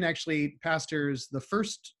Christian actually pastors the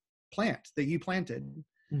first plant that you planted.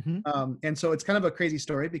 Mm-hmm. And so it's kind of a crazy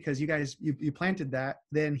story because you guys, you planted that,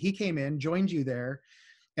 then he came in, joined you there.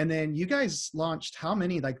 And then you guys launched how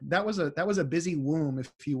many? Like, that was a busy womb,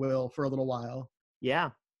 if you will, for a little while.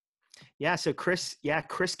 Yeah. Yeah. So Chris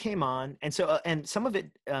came on. And so, and some of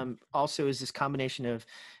it also is this combination of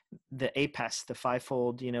the APES, the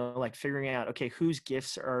fivefold, like figuring out, okay, whose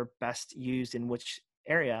gifts are best used in which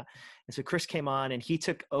area. And so Chris came on and he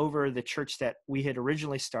took over the church that we had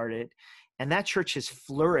originally started. And that church has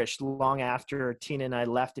flourished long after Tina and I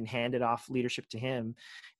left and handed off leadership to him.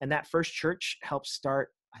 And that first church helped start,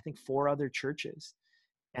 I think, 4 other churches.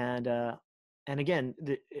 And again,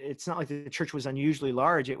 it's not like the church was unusually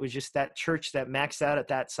large. It was just that church that maxed out at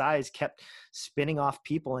that size kept spinning off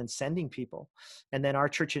people and sending people. And then our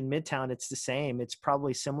church in Midtown, it's the same. It's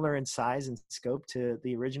probably similar in size and scope to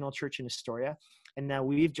the original church in Astoria. And now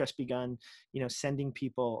we've just begun, sending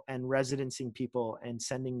people and residencing people and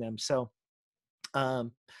sending them. So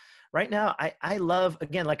right now, I love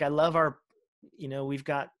our, we've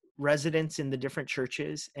got residents in the different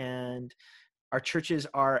churches, and our churches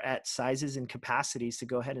are at sizes and capacities to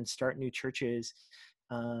go ahead and start new churches,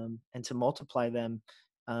 and to multiply them,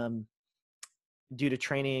 um, due to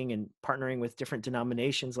training and partnering with different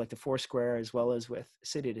denominations like the Foursquare, as well as with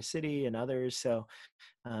City to City and others. So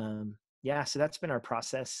yeah, so that's been our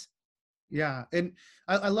process. Yeah. And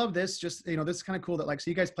I love this. Just, this is kind of cool that, like, so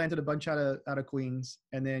you guys planted a bunch out of Queens,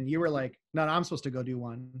 and then you were like, no, no, I'm supposed to go do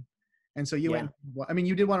one. And so you Yeah. went, I mean,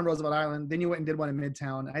 you did one in Roosevelt Island, then you went and did one in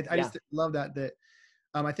Midtown. I Yeah. just love that,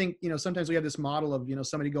 I think, sometimes we have this model of,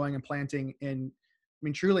 somebody going and planting, and I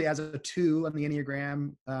mean, truly as a 2 on the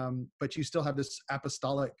Enneagram, but you still have this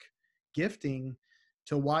apostolic gifting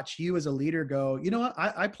to watch you as a leader go, you know what,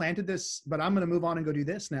 I planted this, but I'm going to move on and go do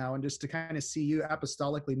this now. And just to kind of see you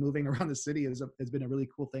apostolically moving around the city has been a really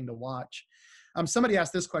cool thing to watch. Somebody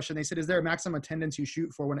asked this question. They said, is there a maximum attendance you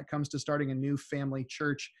shoot for when it comes to starting a new family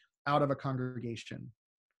church out of a congregation?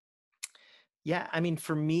 Yeah, I mean,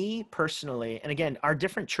 for me personally, and again, our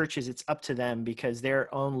different churches, it's up to them because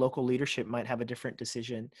their own local leadership might have a different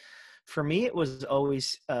decision. For me, it was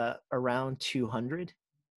always around 200.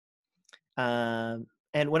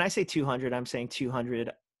 And when I say 200, I'm saying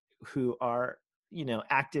 200 who are,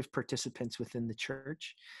 active participants within the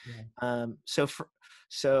church. Yeah.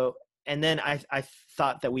 So, and then I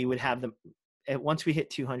thought that we would have them. Once we hit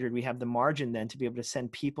 200, we have the margin then to be able to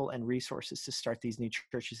send people and resources to start these new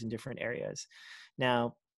churches in different areas.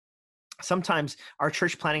 Now, sometimes our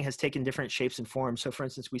church planning has taken different shapes and forms. So for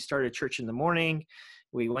instance, we started a church in the morning,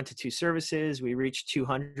 we went to 2 services, we reached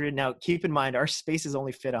 200. Now, keep in mind, our spaces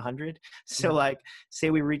only fit 100. So Yeah. like,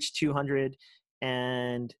 say we reached 200,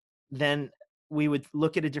 and then we would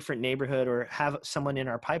look at a different neighborhood or have someone in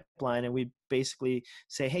our pipeline, and we basically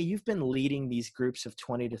say, hey, you've been leading these groups of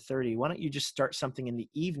 20 to 30. Why don't you just start something in the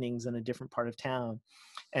evenings in a different part of town?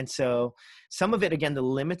 And so some of it, again, the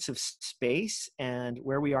limits of space and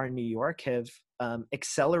where we are in New York have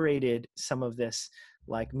accelerated some of this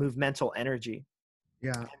like movemental energy.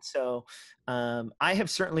 Yeah. And so I have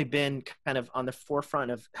certainly been kind of on the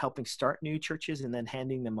forefront of helping start new churches and then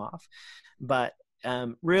handing them off. But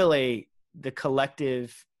really, the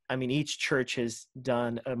collective, I mean, each church has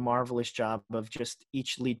done a marvelous job of just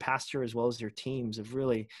each lead pastor as well as their teams of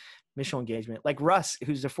really missional engagement. Like Russ,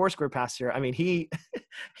 who's the Foursquare pastor, I mean,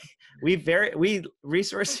 we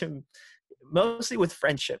resource him mostly with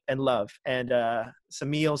friendship and love and some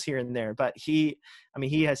meals here and there. But he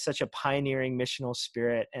has such a pioneering missional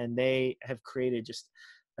spirit, and they have created just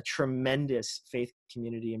a tremendous faith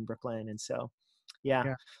community in Brooklyn. And so,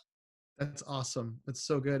 yeah. That's awesome. That's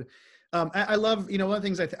so good. I love, one of the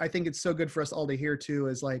things I think it's so good for us all to hear too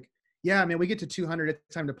is like, yeah, I mean, we get to 200,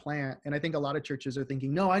 it's time to plant. And I think a lot of churches are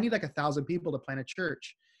thinking, no, I need like 1,000 people to plant a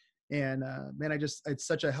church. And man, it's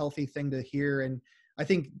such a healthy thing to hear. And I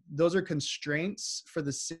think those are constraints for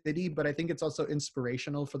the city, but I think it's also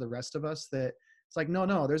inspirational for the rest of us that it's like,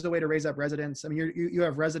 no, there's a way to raise up residents. I mean, you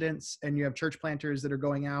have residents and you have church planters that are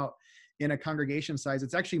going out in a congregation size.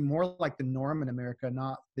 It's actually more like the norm in America,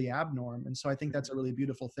 not the abnorm. And so I think that's a really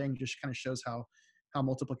beautiful thing. Just kind of shows how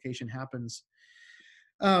multiplication happens.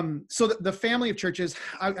 So the family of churches,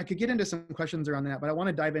 I could get into some questions around that, but I want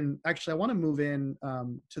to dive in. Actually, I want to move in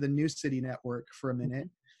to the New City Network for a minute.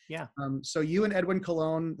 Yeah. So you and Edwin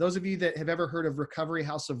Colon, those of you that have ever heard of Recovery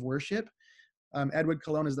House of Worship, Edwin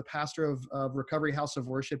Colon is the pastor of Recovery House of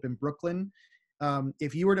Worship in Brooklyn.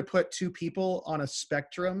 If you were to put 2 people on a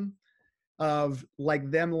spectrum of like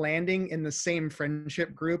them landing in the same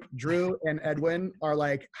friendship group, Drew and Edwin are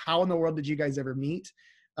like, how in the world did you guys ever meet?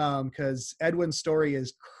 Because Edwin's story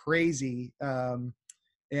is crazy,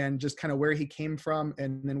 and just kind of where he came from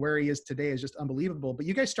and then where he is today is just unbelievable. But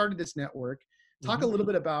you guys started this network. Talk a little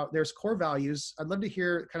bit about, there's core values. I'd love to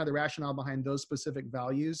hear kind of the rationale behind those specific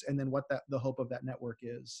values and then what the hope of that network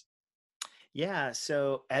is. Yeah.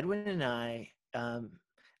 So Edwin and I,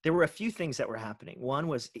 there were a few things that were happening. One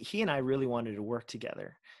was he and I really wanted to work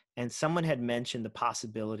together, and someone had mentioned the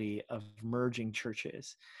possibility of merging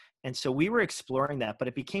churches. And so we were exploring that, but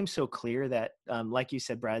it became so clear that, like you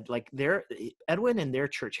said, Brad, like Edwin and their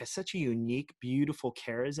church has such a unique, beautiful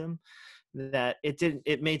charism that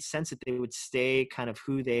it made sense that they would stay kind of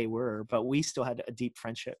who they were, but we still had a deep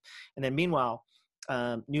friendship. And then meanwhile,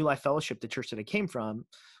 New Life Fellowship, the church that I came from,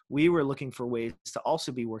 we were looking for ways to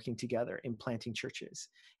also be working together in planting churches.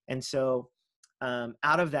 And so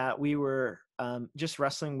out of that, we were just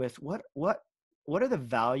wrestling with what are the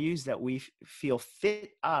values that we feel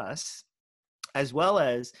fit us, as well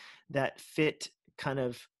as that fit kind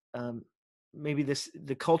of maybe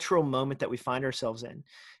the cultural moment that we find ourselves in.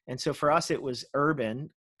 And so for us, it was urban,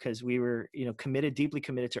 because we were, deeply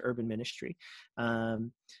committed to urban ministry.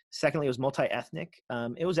 Secondly, it was multi-ethnic.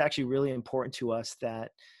 It was actually really important to us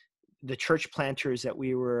that the church planters that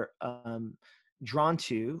we were drawn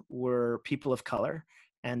to were people of color,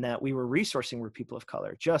 and that we were resourcing were people of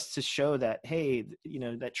color, just to show that, hey,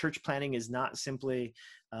 that church planting is not simply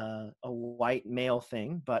a white male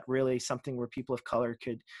thing, but really something where people of color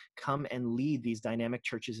could come and lead these dynamic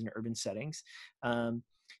churches in urban settings.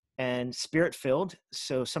 And spirit filled,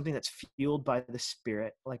 so something that's fueled by the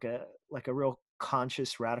Spirit, like a real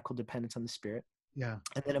conscious radical dependence on the Spirit. Yeah.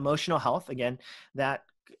 And then emotional health, again, that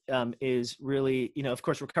is really, of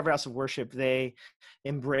course, Recovery House of Worship, they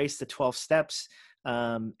embrace the 12 steps,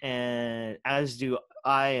 and as do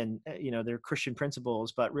I, and their Christian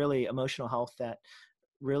principles, but really emotional health that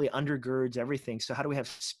really undergirds everything. So how do we have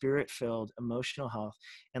spirit-filled emotional health?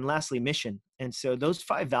 And lastly, mission. And so those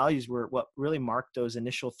 5 values were what really marked those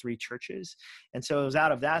initial 3 churches. And so it was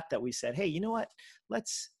out of that we said, hey, you know what?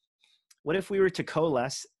 What if we were to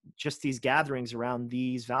coalesce just these gatherings around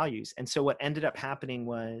these values? And so what ended up happening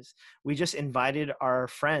was we just invited our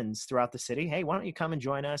friends throughout the city. Hey, why don't you come and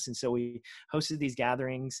join us? And so we hosted these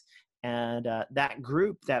gatherings. And that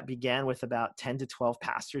group that began with about 10 to 12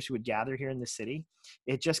 pastors who would gather here in the city,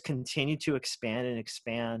 it just continued to expand and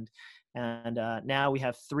expand. And now we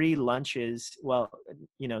have 3 lunches. Well,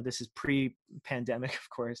 this is pre-pandemic, of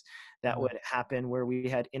course, that would happen, where we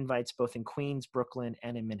had invites both in Queens, Brooklyn,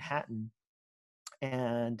 and in Manhattan.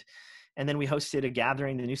 And then we hosted a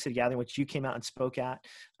gathering, the New City Gathering, which you came out and spoke at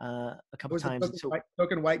a couple times.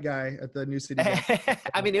 Token white guy at the New City Gathering.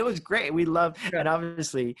 I mean, it was great. We loved, and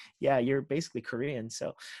obviously, yeah, you're basically Korean.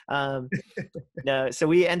 So, no, so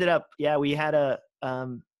we ended up, we had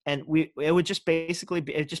it just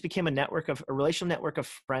became a relational network of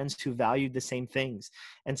friends who valued the same things.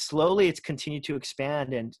 And slowly it's continued to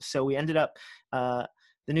expand. And so we ended up, the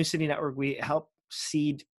New City Network, we helped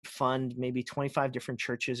seed fund maybe 25 different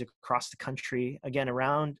churches across the country, again,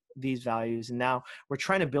 around these values. And now we're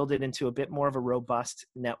trying to build it into a bit more of a robust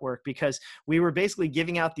network, because we were basically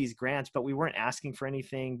giving out these grants, but we weren't asking for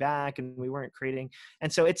anything back, and we weren't creating.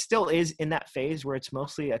 And so it still is in that phase where it's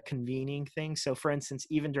mostly a convening thing. So for instance,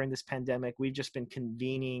 even during this pandemic, we've just been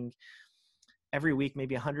convening every week,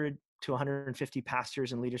 maybe 100 to 150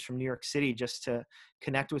 pastors and leaders from New York City, just to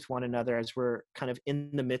connect with one another as we're kind of in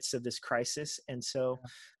the midst of this crisis. And so,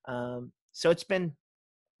 and so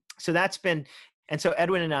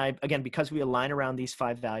Edwin and I, again, because we align around these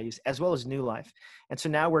 5 values as well as new life. And so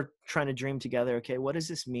now we're trying to dream together, okay, what does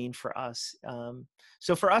this mean for us?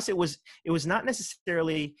 So for us, it was not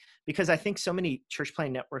necessarily, because I think so many church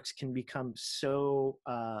planting networks can become so,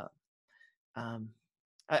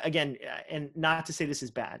 again, and not to say this is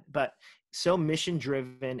bad, but so mission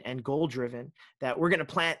driven and goal driven that we're going to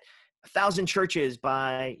plant 1,000 churches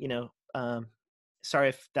by, sorry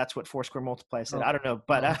if that's what Foursquare Multiply said. I don't know,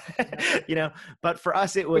 but but for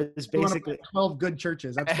us, it was basically 12 good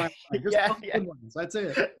churches. That's fine. Just 12 good ones. That's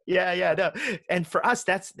it. No. And for us,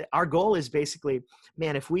 that's our goal is basically,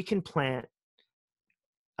 man, if we can plant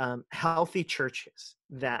healthy churches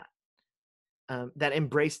that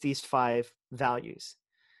embrace these 5 values,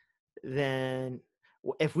 then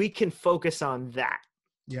if we can focus on that,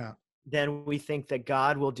 then we think that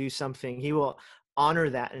God will do something. He will honor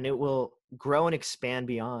that, and it will grow and expand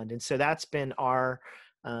beyond. And so that's been our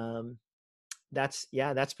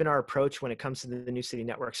approach when it comes to the New City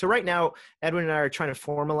Network. So right now, Edwin and I are trying to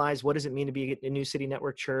formalize what does it mean to be a New City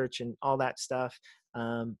Network church and all that stuff.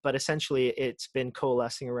 But essentially, it's been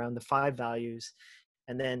coalescing around the 5 values,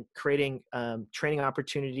 and then creating training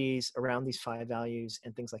opportunities around these 5 values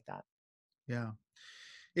and things like that. Yeah.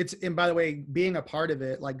 And by the way, being a part of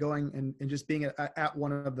it, like going and just being at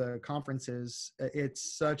one of the conferences,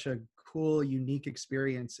 it's such a cool, unique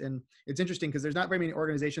experience. And it's interesting because there's not very many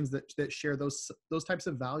organizations that share those types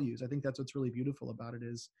of values. I think that's what's really beautiful about it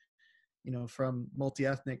is, from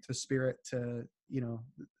multi-ethnic to spirit to,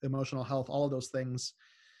 emotional health, all of those things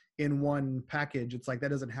in one package. It's like that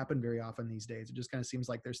doesn't happen very often these days. It just kind of seems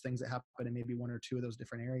like there's things that happen in maybe 1 or 2 of those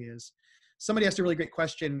different areas. Somebody asked a really great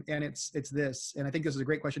question, and it's this, and I think this is a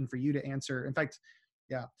great question for you to answer. In fact,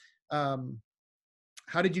 how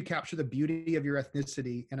did you capture the beauty of your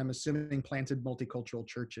ethnicity? And I'm assuming planted multicultural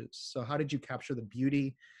churches. So how did you capture the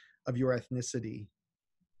beauty of your ethnicity?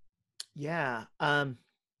 Yeah.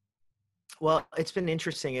 Well, it's been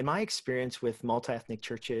interesting in my experience with multi-ethnic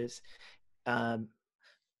churches.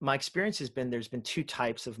 My experience has been, there's been 2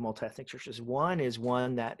 types of multi-ethnic churches. One is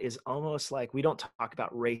one that is almost like, we don't talk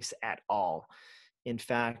about race at all. In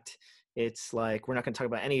fact, it's like, we're not going to talk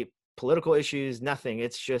about any political issues, nothing.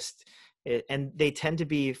 It's just, And they tend to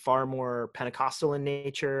be far more Pentecostal in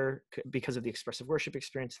nature because of the expressive worship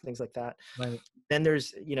experience and things like that. Right. Then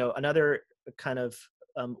there's, another kind of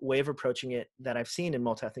way of approaching it that I've seen in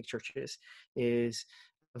multi-ethnic churches is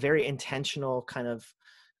a very intentional kind of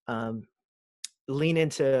lean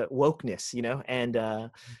into wokeness,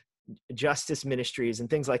 and justice ministries and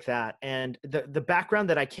things like that. And the background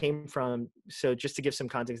that I came from, so just to give some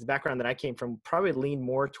context, the background that I came from probably leaned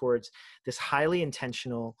more towards this highly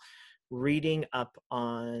intentional reading up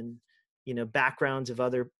on, backgrounds of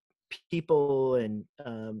other people and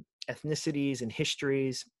ethnicities and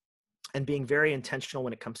histories, and being very intentional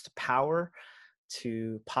when it comes to power,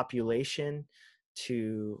 to population,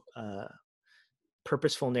 to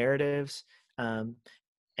purposeful narratives,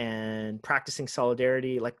 and practicing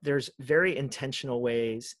solidarity. Like there's very intentional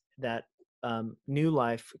ways that New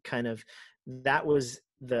Life that was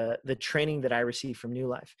the training that I received from New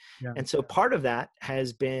Life. Yeah. And so part of that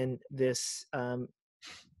has been this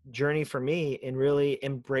journey for me in really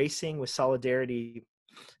embracing with solidarity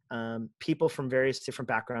people from various different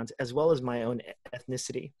backgrounds, as well as my own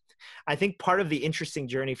ethnicity. I think part of the interesting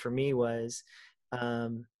journey for me was,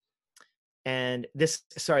 and this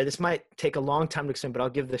might take a long time to explain, but I'll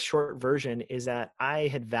give the short version, is that I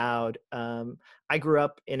had vowed, I grew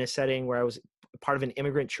up in a setting where I was part of an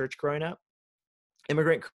immigrant church growing up,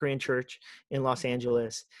 immigrant Korean church in Los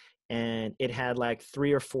Angeles. And it had like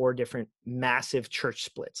 3 or 4 different massive church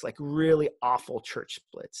splits, like really awful church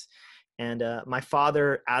splits. And my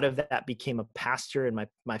father out of that became a pastor. And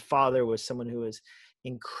my father was someone who was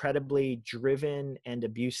incredibly driven and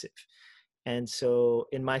abusive. And so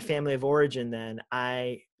in my family of origin, then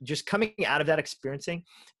I just coming out of that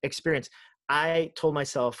experience, I told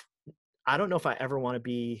myself, I don't know if I ever want to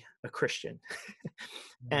be a Christian.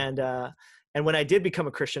 And when I did become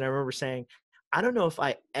a Christian, I remember saying, I don't know if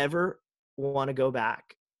I ever want to go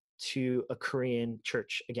back to a Korean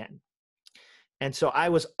church again. And so I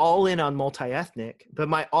was all in on multi-ethnic, but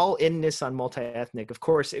my all inness on multi-ethnic, of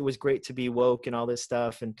course, it was great to be woke and all this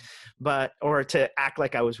stuff, or to act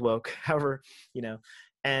like I was woke, however,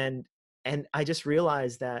 and I just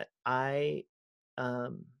realized that I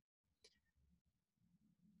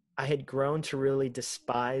had grown to really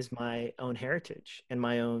despise my own heritage and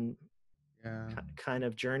my own kind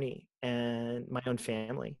of journey and my own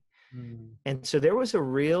family. And so there was a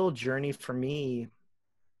real journey for me,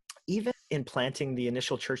 even in planting the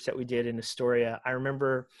initial church that we did in Astoria. I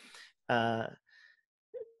remember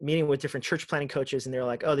meeting with different church planting coaches, and they're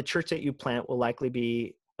like, oh, the church that you plant will likely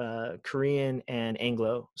be Korean and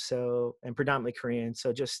Anglo, and predominantly Korean.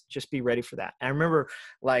 So just be ready for that. And I remember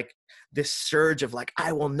like this surge of like,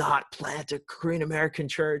 I will not plant a Korean American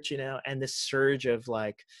church, and this surge of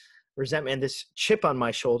like resentment, and this chip on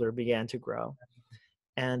my shoulder began to grow.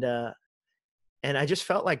 And I just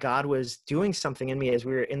felt like God was doing something in me as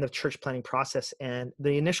we were in the church planning process. And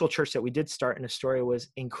the initial church that we did start in Astoria was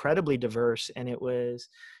incredibly diverse. And it was,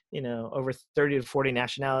 over 30 to 40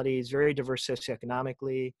 nationalities, very diverse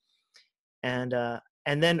socioeconomically. And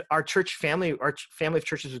then our family of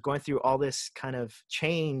churches was going through all this kind of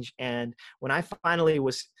change. And when I finally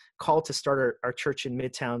was called to start our church in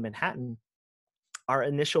Midtown Manhattan, our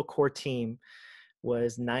initial core team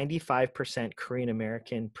was 95% Korean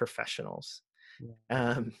American professionals.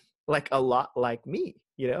 Like a lot like me,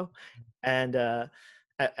 and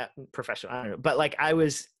professional, I don't know, but like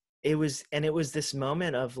it was this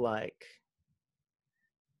moment of like,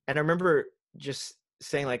 and I remember just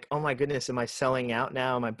saying like, oh my goodness, am I selling out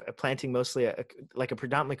now? Am I planting mostly a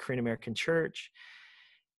predominantly Korean American church?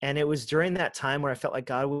 And it was during that time where I felt like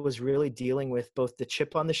God was really dealing with both the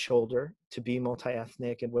chip on the shoulder to be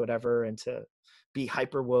multi-ethnic and whatever, and to be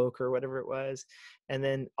hyper woke or whatever it was. And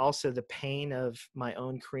then also the pain of my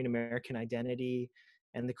own Korean American identity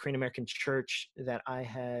and the Korean American church that I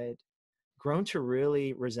had grown to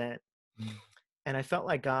really resent. And I felt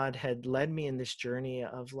like God had led me in this journey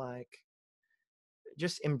of like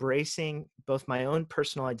just embracing both my own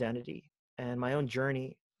personal identity and my own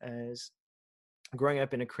journey as growing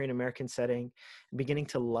up in a Korean American setting, beginning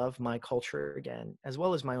to love my culture again, as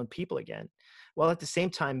well as my own people again, while at the same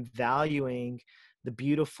time valuing the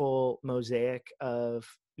beautiful mosaic of,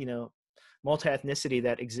 multi-ethnicity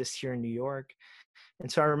that exists here in New York.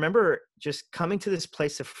 And so I remember just coming to this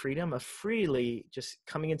place of freedom, of freely just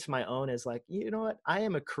coming into my own as like, you know what, I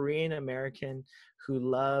am a Korean American who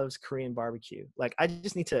loves Korean barbecue. Like, I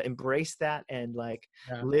just need to embrace that and like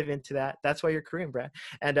live into that. That's why you're Korean, Brad.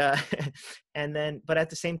 And, but at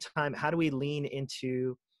the same time, how do we lean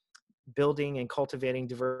into building and cultivating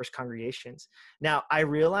diverse congregations? Now, I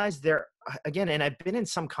realized there, again, and I've been in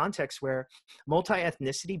some contexts where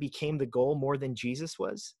multi-ethnicity became the goal more than Jesus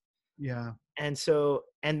was. Yeah.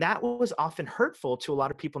 And that was often hurtful to a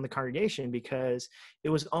lot of people in the congregation, because it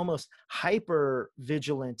was almost hyper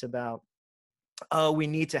vigilant about, oh, we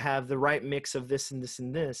need to have the right mix of this and this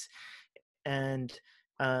and this. And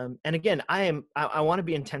again, I want to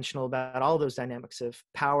be intentional about all those dynamics of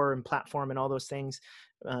power and platform and all those things.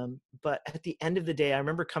 But at the end of the day, I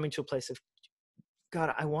remember coming to a place of,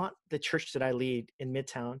 God, I want the church that I lead in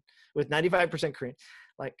Midtown with 95% Korean.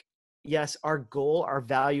 Like, yes, our goal, our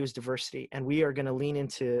value is diversity. And we are going to lean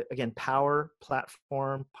into, again, power,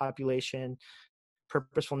 platform, population,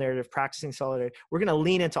 purposeful narrative, practicing solidarity. We're going to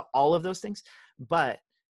lean into all of those things. But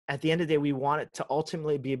at the end of the day, we want it to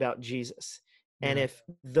ultimately be about Jesus. And Yeah. if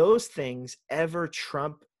those things ever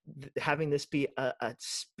trump having this be a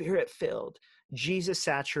spirit-filled,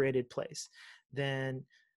 Jesus-saturated place, then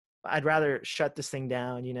I'd rather shut this thing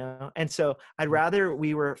down, you know? And so I'd rather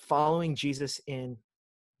we were following Jesus in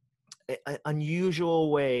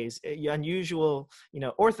unusual ways, unusual, you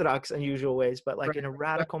know, orthodox, unusual ways, but like Right. in a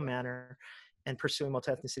radical manner, and pursuing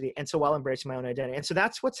multi-ethnicity. And so while embracing my own identity. And so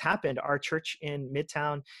that's what's happened. Our church in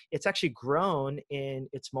Midtown, it's actually grown in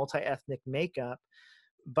its multi-ethnic makeup,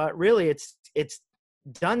 but really it's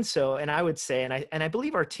done so. And I would say, and I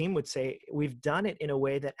believe our team would say, we've done it in a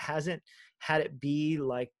way that hasn't had it be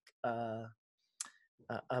like a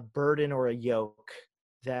burden or a yoke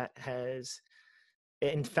that has,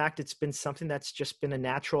 in fact, it's been something that's just been a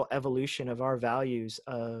natural evolution of our values,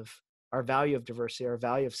 of our value of diversity, our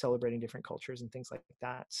value of celebrating different cultures and things like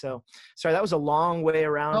that. So sorry, that was a long way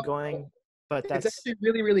around going, but It's that's, actually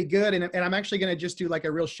really, really good. And I'm actually going to just do like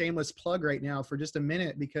a real shameless plug right now for just a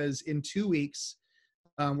minute, because in 2 weeks,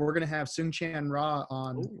 we're going to have Sung Chan Ra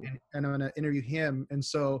on, ooh, and I'm going to interview him. And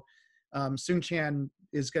so Sung Chan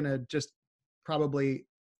is going to just probably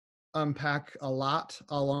unpack a lot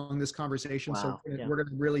along this conversation. So wow. Yeah. we're going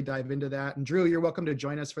to really dive into that. And Drew, you're welcome to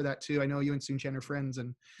join us for that too. I know you and Sung Chan are friends,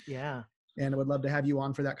 Yeah. and I would love to have you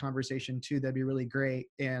on for that conversation too. That'd be really great.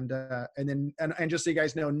 And just so you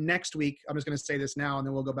guys know, next week, I'm just going to say this now, and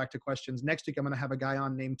then we'll go back to questions. Next week, I'm going to have a guy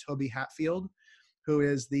on named Toby Hatfield, who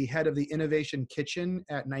is the head of the Innovation Kitchen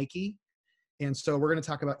at Nike. And so we're going to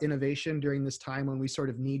talk about innovation during this time when we sort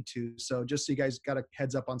of need to. So just so you guys got a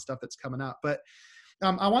heads up on stuff that's coming up. But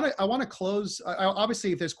I want to close.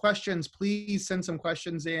 Obviously, if there's questions, please send some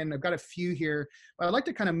questions in. I've got a few here, but I'd like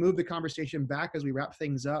to kind of move the conversation back as we wrap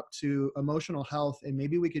things up to emotional health, and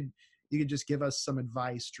maybe you could just give us some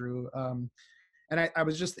advice, Drew. And I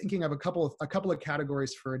was just thinking of a couple of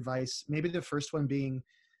categories for advice. Maybe the first one being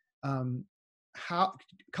um, how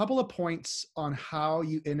couple of points on how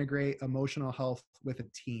you integrate emotional health with a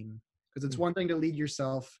team, because it's one thing to lead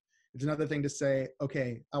yourself. It's another thing to say,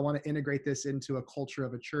 okay, I want to integrate this into a culture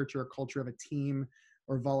of a church or a culture of a team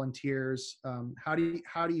or volunteers. How do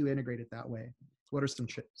you integrate it that way? What are some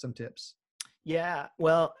tips? Yeah.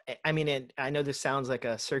 Well, I mean, I know this sounds like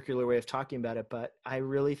a circular way of talking about it, but I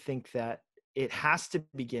really think that it has to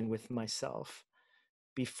begin with myself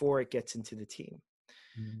before it gets into the team.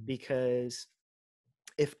 Mm. Because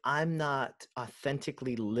if I'm not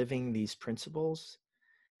authentically living these principles,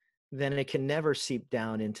 then it can never seep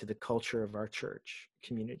down into the culture of our church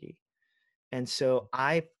community. And so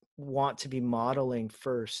I want to be modeling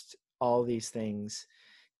first all these things.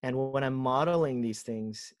 And when I'm modeling these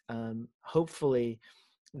things, hopefully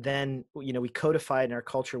then, you know, we codify it in our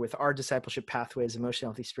culture with our discipleship pathways,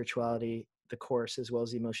 emotional healthy spirituality, the course, as well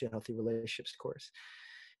as the emotional healthy relationships course.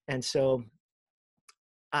 And so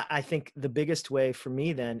I think the biggest way for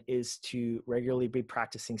me then is to regularly be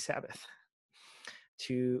practicing Sabbath,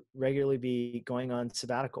 to regularly be going on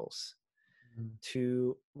sabbaticals, Mm.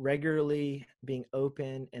 to regularly being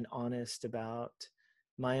open and honest about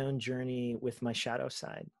my own journey with my shadow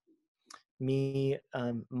side, me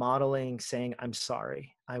modeling, saying, I'm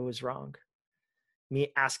sorry, I was wrong,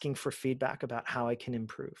 me asking for feedback about how I can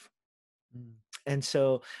improve. Mm. And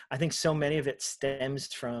so I think so many of it stems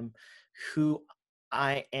from who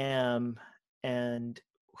I am and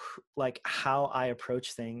like how I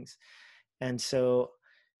approach things. And so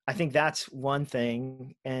I think that's one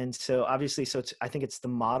thing. And so obviously, I think it's the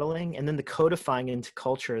modeling and then the codifying into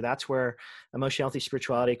culture. That's where emotional healthy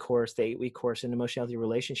spirituality course, the 8-week course, and emotional healthy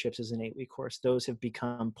relationships is an 8-week course. Those have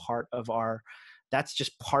become part of that's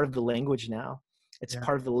just part of the language now. It's Yeah.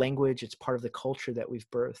 part of the language. It's part of the culture that we've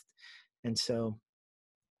birthed. And so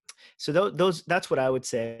that's what I would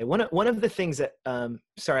say. One of the things that,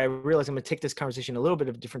 sorry, I realize I'm going to take this conversation a little bit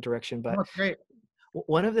of a different direction, but Oh, great.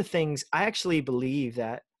 one of the things I actually believe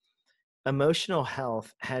that emotional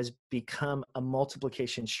health has become a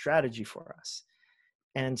multiplication strategy for us.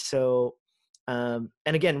 And so And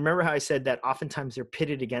again, remember how I said that oftentimes they're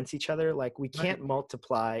pitted against each other? Like we Right. can't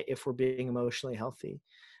multiply if we're being emotionally healthy.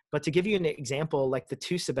 But to give you an example, like the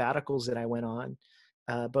 2 sabbaticals that I went on,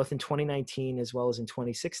 both in 2019 as well as in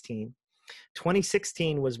 2016.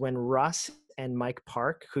 2016 was when Russ and Mike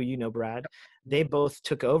Park, who you know, Brad, they both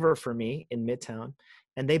took over for me in Midtown,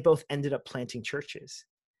 and they both ended up planting churches.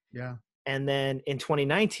 Yeah. And then in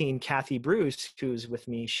 2019, Kathy Bruce, who's with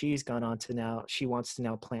me, she's gone on to now, she wants to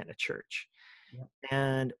now plant a church. Yeah.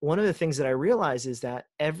 And one of the things that I realize is that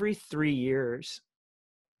every 3 years,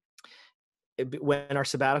 when our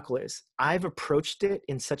sabbatical is, I've approached it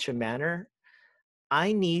in such a manner.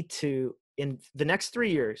 I need to, in the next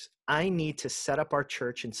 3 years, I need to set up our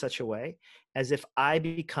church in such a way as if I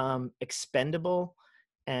become expendable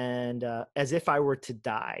and as if I were to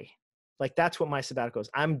die. Like that's what my sabbatical is.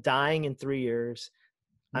 I'm dying in 3 years.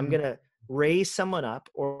 I'm Mm. going to raise someone up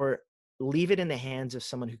or leave it in the hands of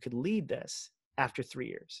someone who could lead this after 3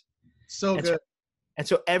 years. So And good.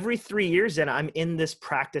 so every 3 years, then I'm in this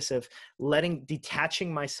practice of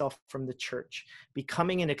detaching myself from the church,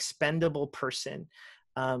 becoming an expendable person,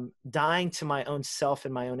 dying to my own self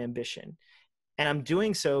and my own ambition. And I'm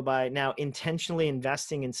doing so by now intentionally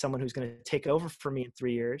investing in someone who's going to take over for me in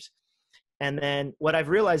 3 years. And then what I've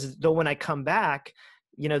realized is, though, when I come back,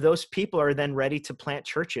 those people are then ready to plant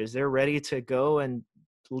churches. They're ready to go and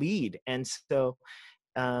lead. And so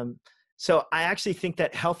I actually think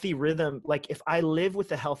that healthy rhythm, like if I live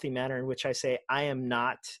with a healthy manner in which I say, I am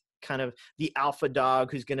not kind of the alpha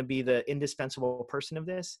dog who's going to be the indispensable person of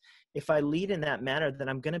this. If I lead in that manner, then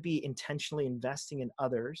I'm going to be intentionally investing in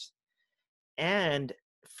others. And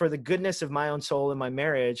for the goodness of my own soul and my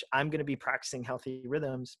marriage, I'm going to be practicing healthy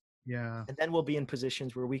rhythms. Yeah. And then we'll be in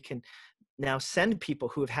positions where we can now send people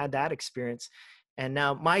who have had that experience. And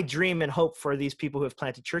now my dream and hope for these people who have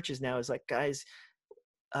planted churches now is like, guys,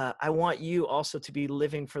 I want you also to be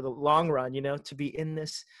living for the long run, to be in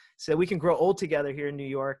this so that we can grow old together here in New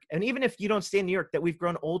York. And even if you don't stay in New York, that we've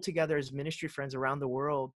grown old together as ministry friends around the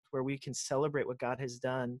world where we can celebrate what God has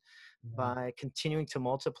done by continuing to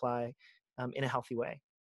multiply in a healthy way.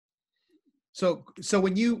 So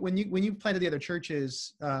when you planted the other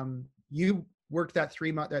churches, you worked that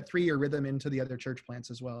 3-year rhythm into the other church plants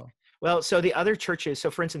as well. Well, so the other churches, so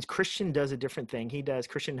for instance, Christian does a different thing.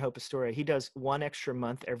 Christian Hope Astoria, he does 1 extra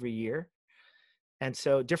month every year. And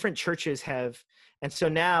so different churches and so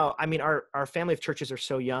now, I mean, our family of churches are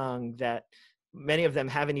so young that many of them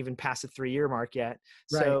haven't even passed the 3-year mark yet.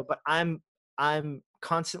 Right. So, but I'm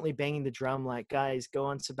constantly banging the drum, like, guys, go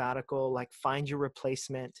on sabbatical, like find your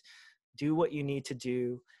replacement, do what you need to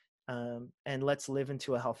do. And let's live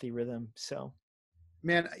into a healthy rhythm. So.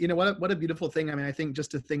 Man, what a beautiful thing. I mean, I think just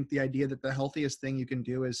to think the idea that the healthiest thing you can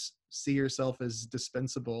do is see yourself as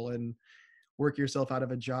dispensable and work yourself out of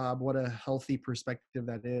a job. What a healthy perspective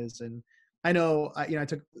that is. And I know, I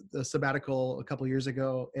took the sabbatical a couple years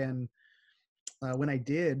ago, and when I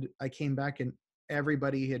did, I came back and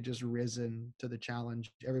everybody had just risen to the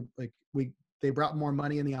challenge. They brought more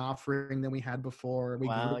money in the offering than we had before. We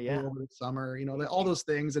Wow, grew yeah. over the summer, all those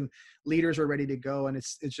things, and leaders were ready to go. And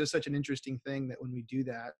it's just such an interesting thing that when we do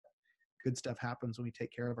that, good stuff happens when we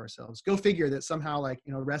take care of ourselves. Go figure that somehow,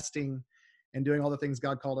 resting and doing all the things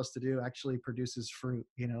God called us to do actually produces fruit,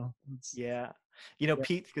 Yeah. Yeah.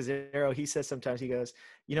 Pete Scazzaro, he says sometimes, he goes,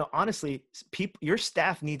 honestly, your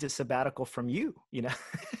staff needs a sabbatical from you, Yeah.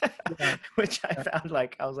 which I found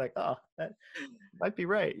I was like, oh, that might be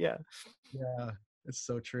right. Yeah. Yeah. It's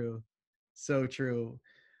so true. So true.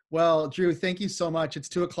 Well, Drew, thank you so much. It's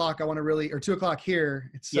 2:00. I want to or 2:00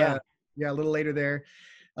 here. It's Yeah. a little later there.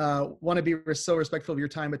 Want to be so respectful of your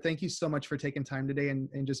time, but thank you so much for taking time today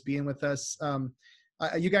and just being with us.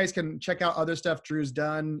 You guys can check out other stuff Drew's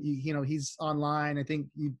done. He's online. I think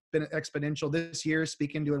you've been exponential this year,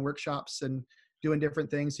 speaking, doing workshops and doing different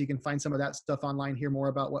things. So you can find some of that stuff online, hear more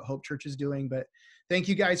about what Hope Church is doing. But thank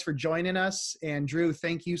you guys for joining us. And Drew,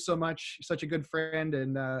 thank you so much. Such a good friend,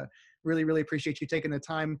 and really, really appreciate you taking the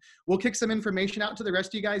time. We'll kick some information out to the rest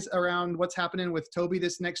of you guys around what's happening with Toby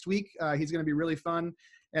this next week. He's going to be really fun.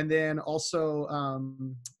 And then also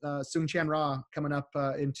Soong Chan Ra coming up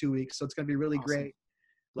in 2 weeks. So it's going to be really Awesome. great.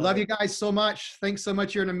 Love you guys so much. Thanks so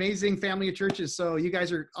much. You're an amazing family of churches. So you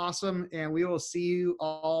guys are awesome. And we will see you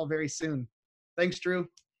all very soon. Thanks, Drew.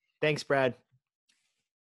 Thanks, Brad.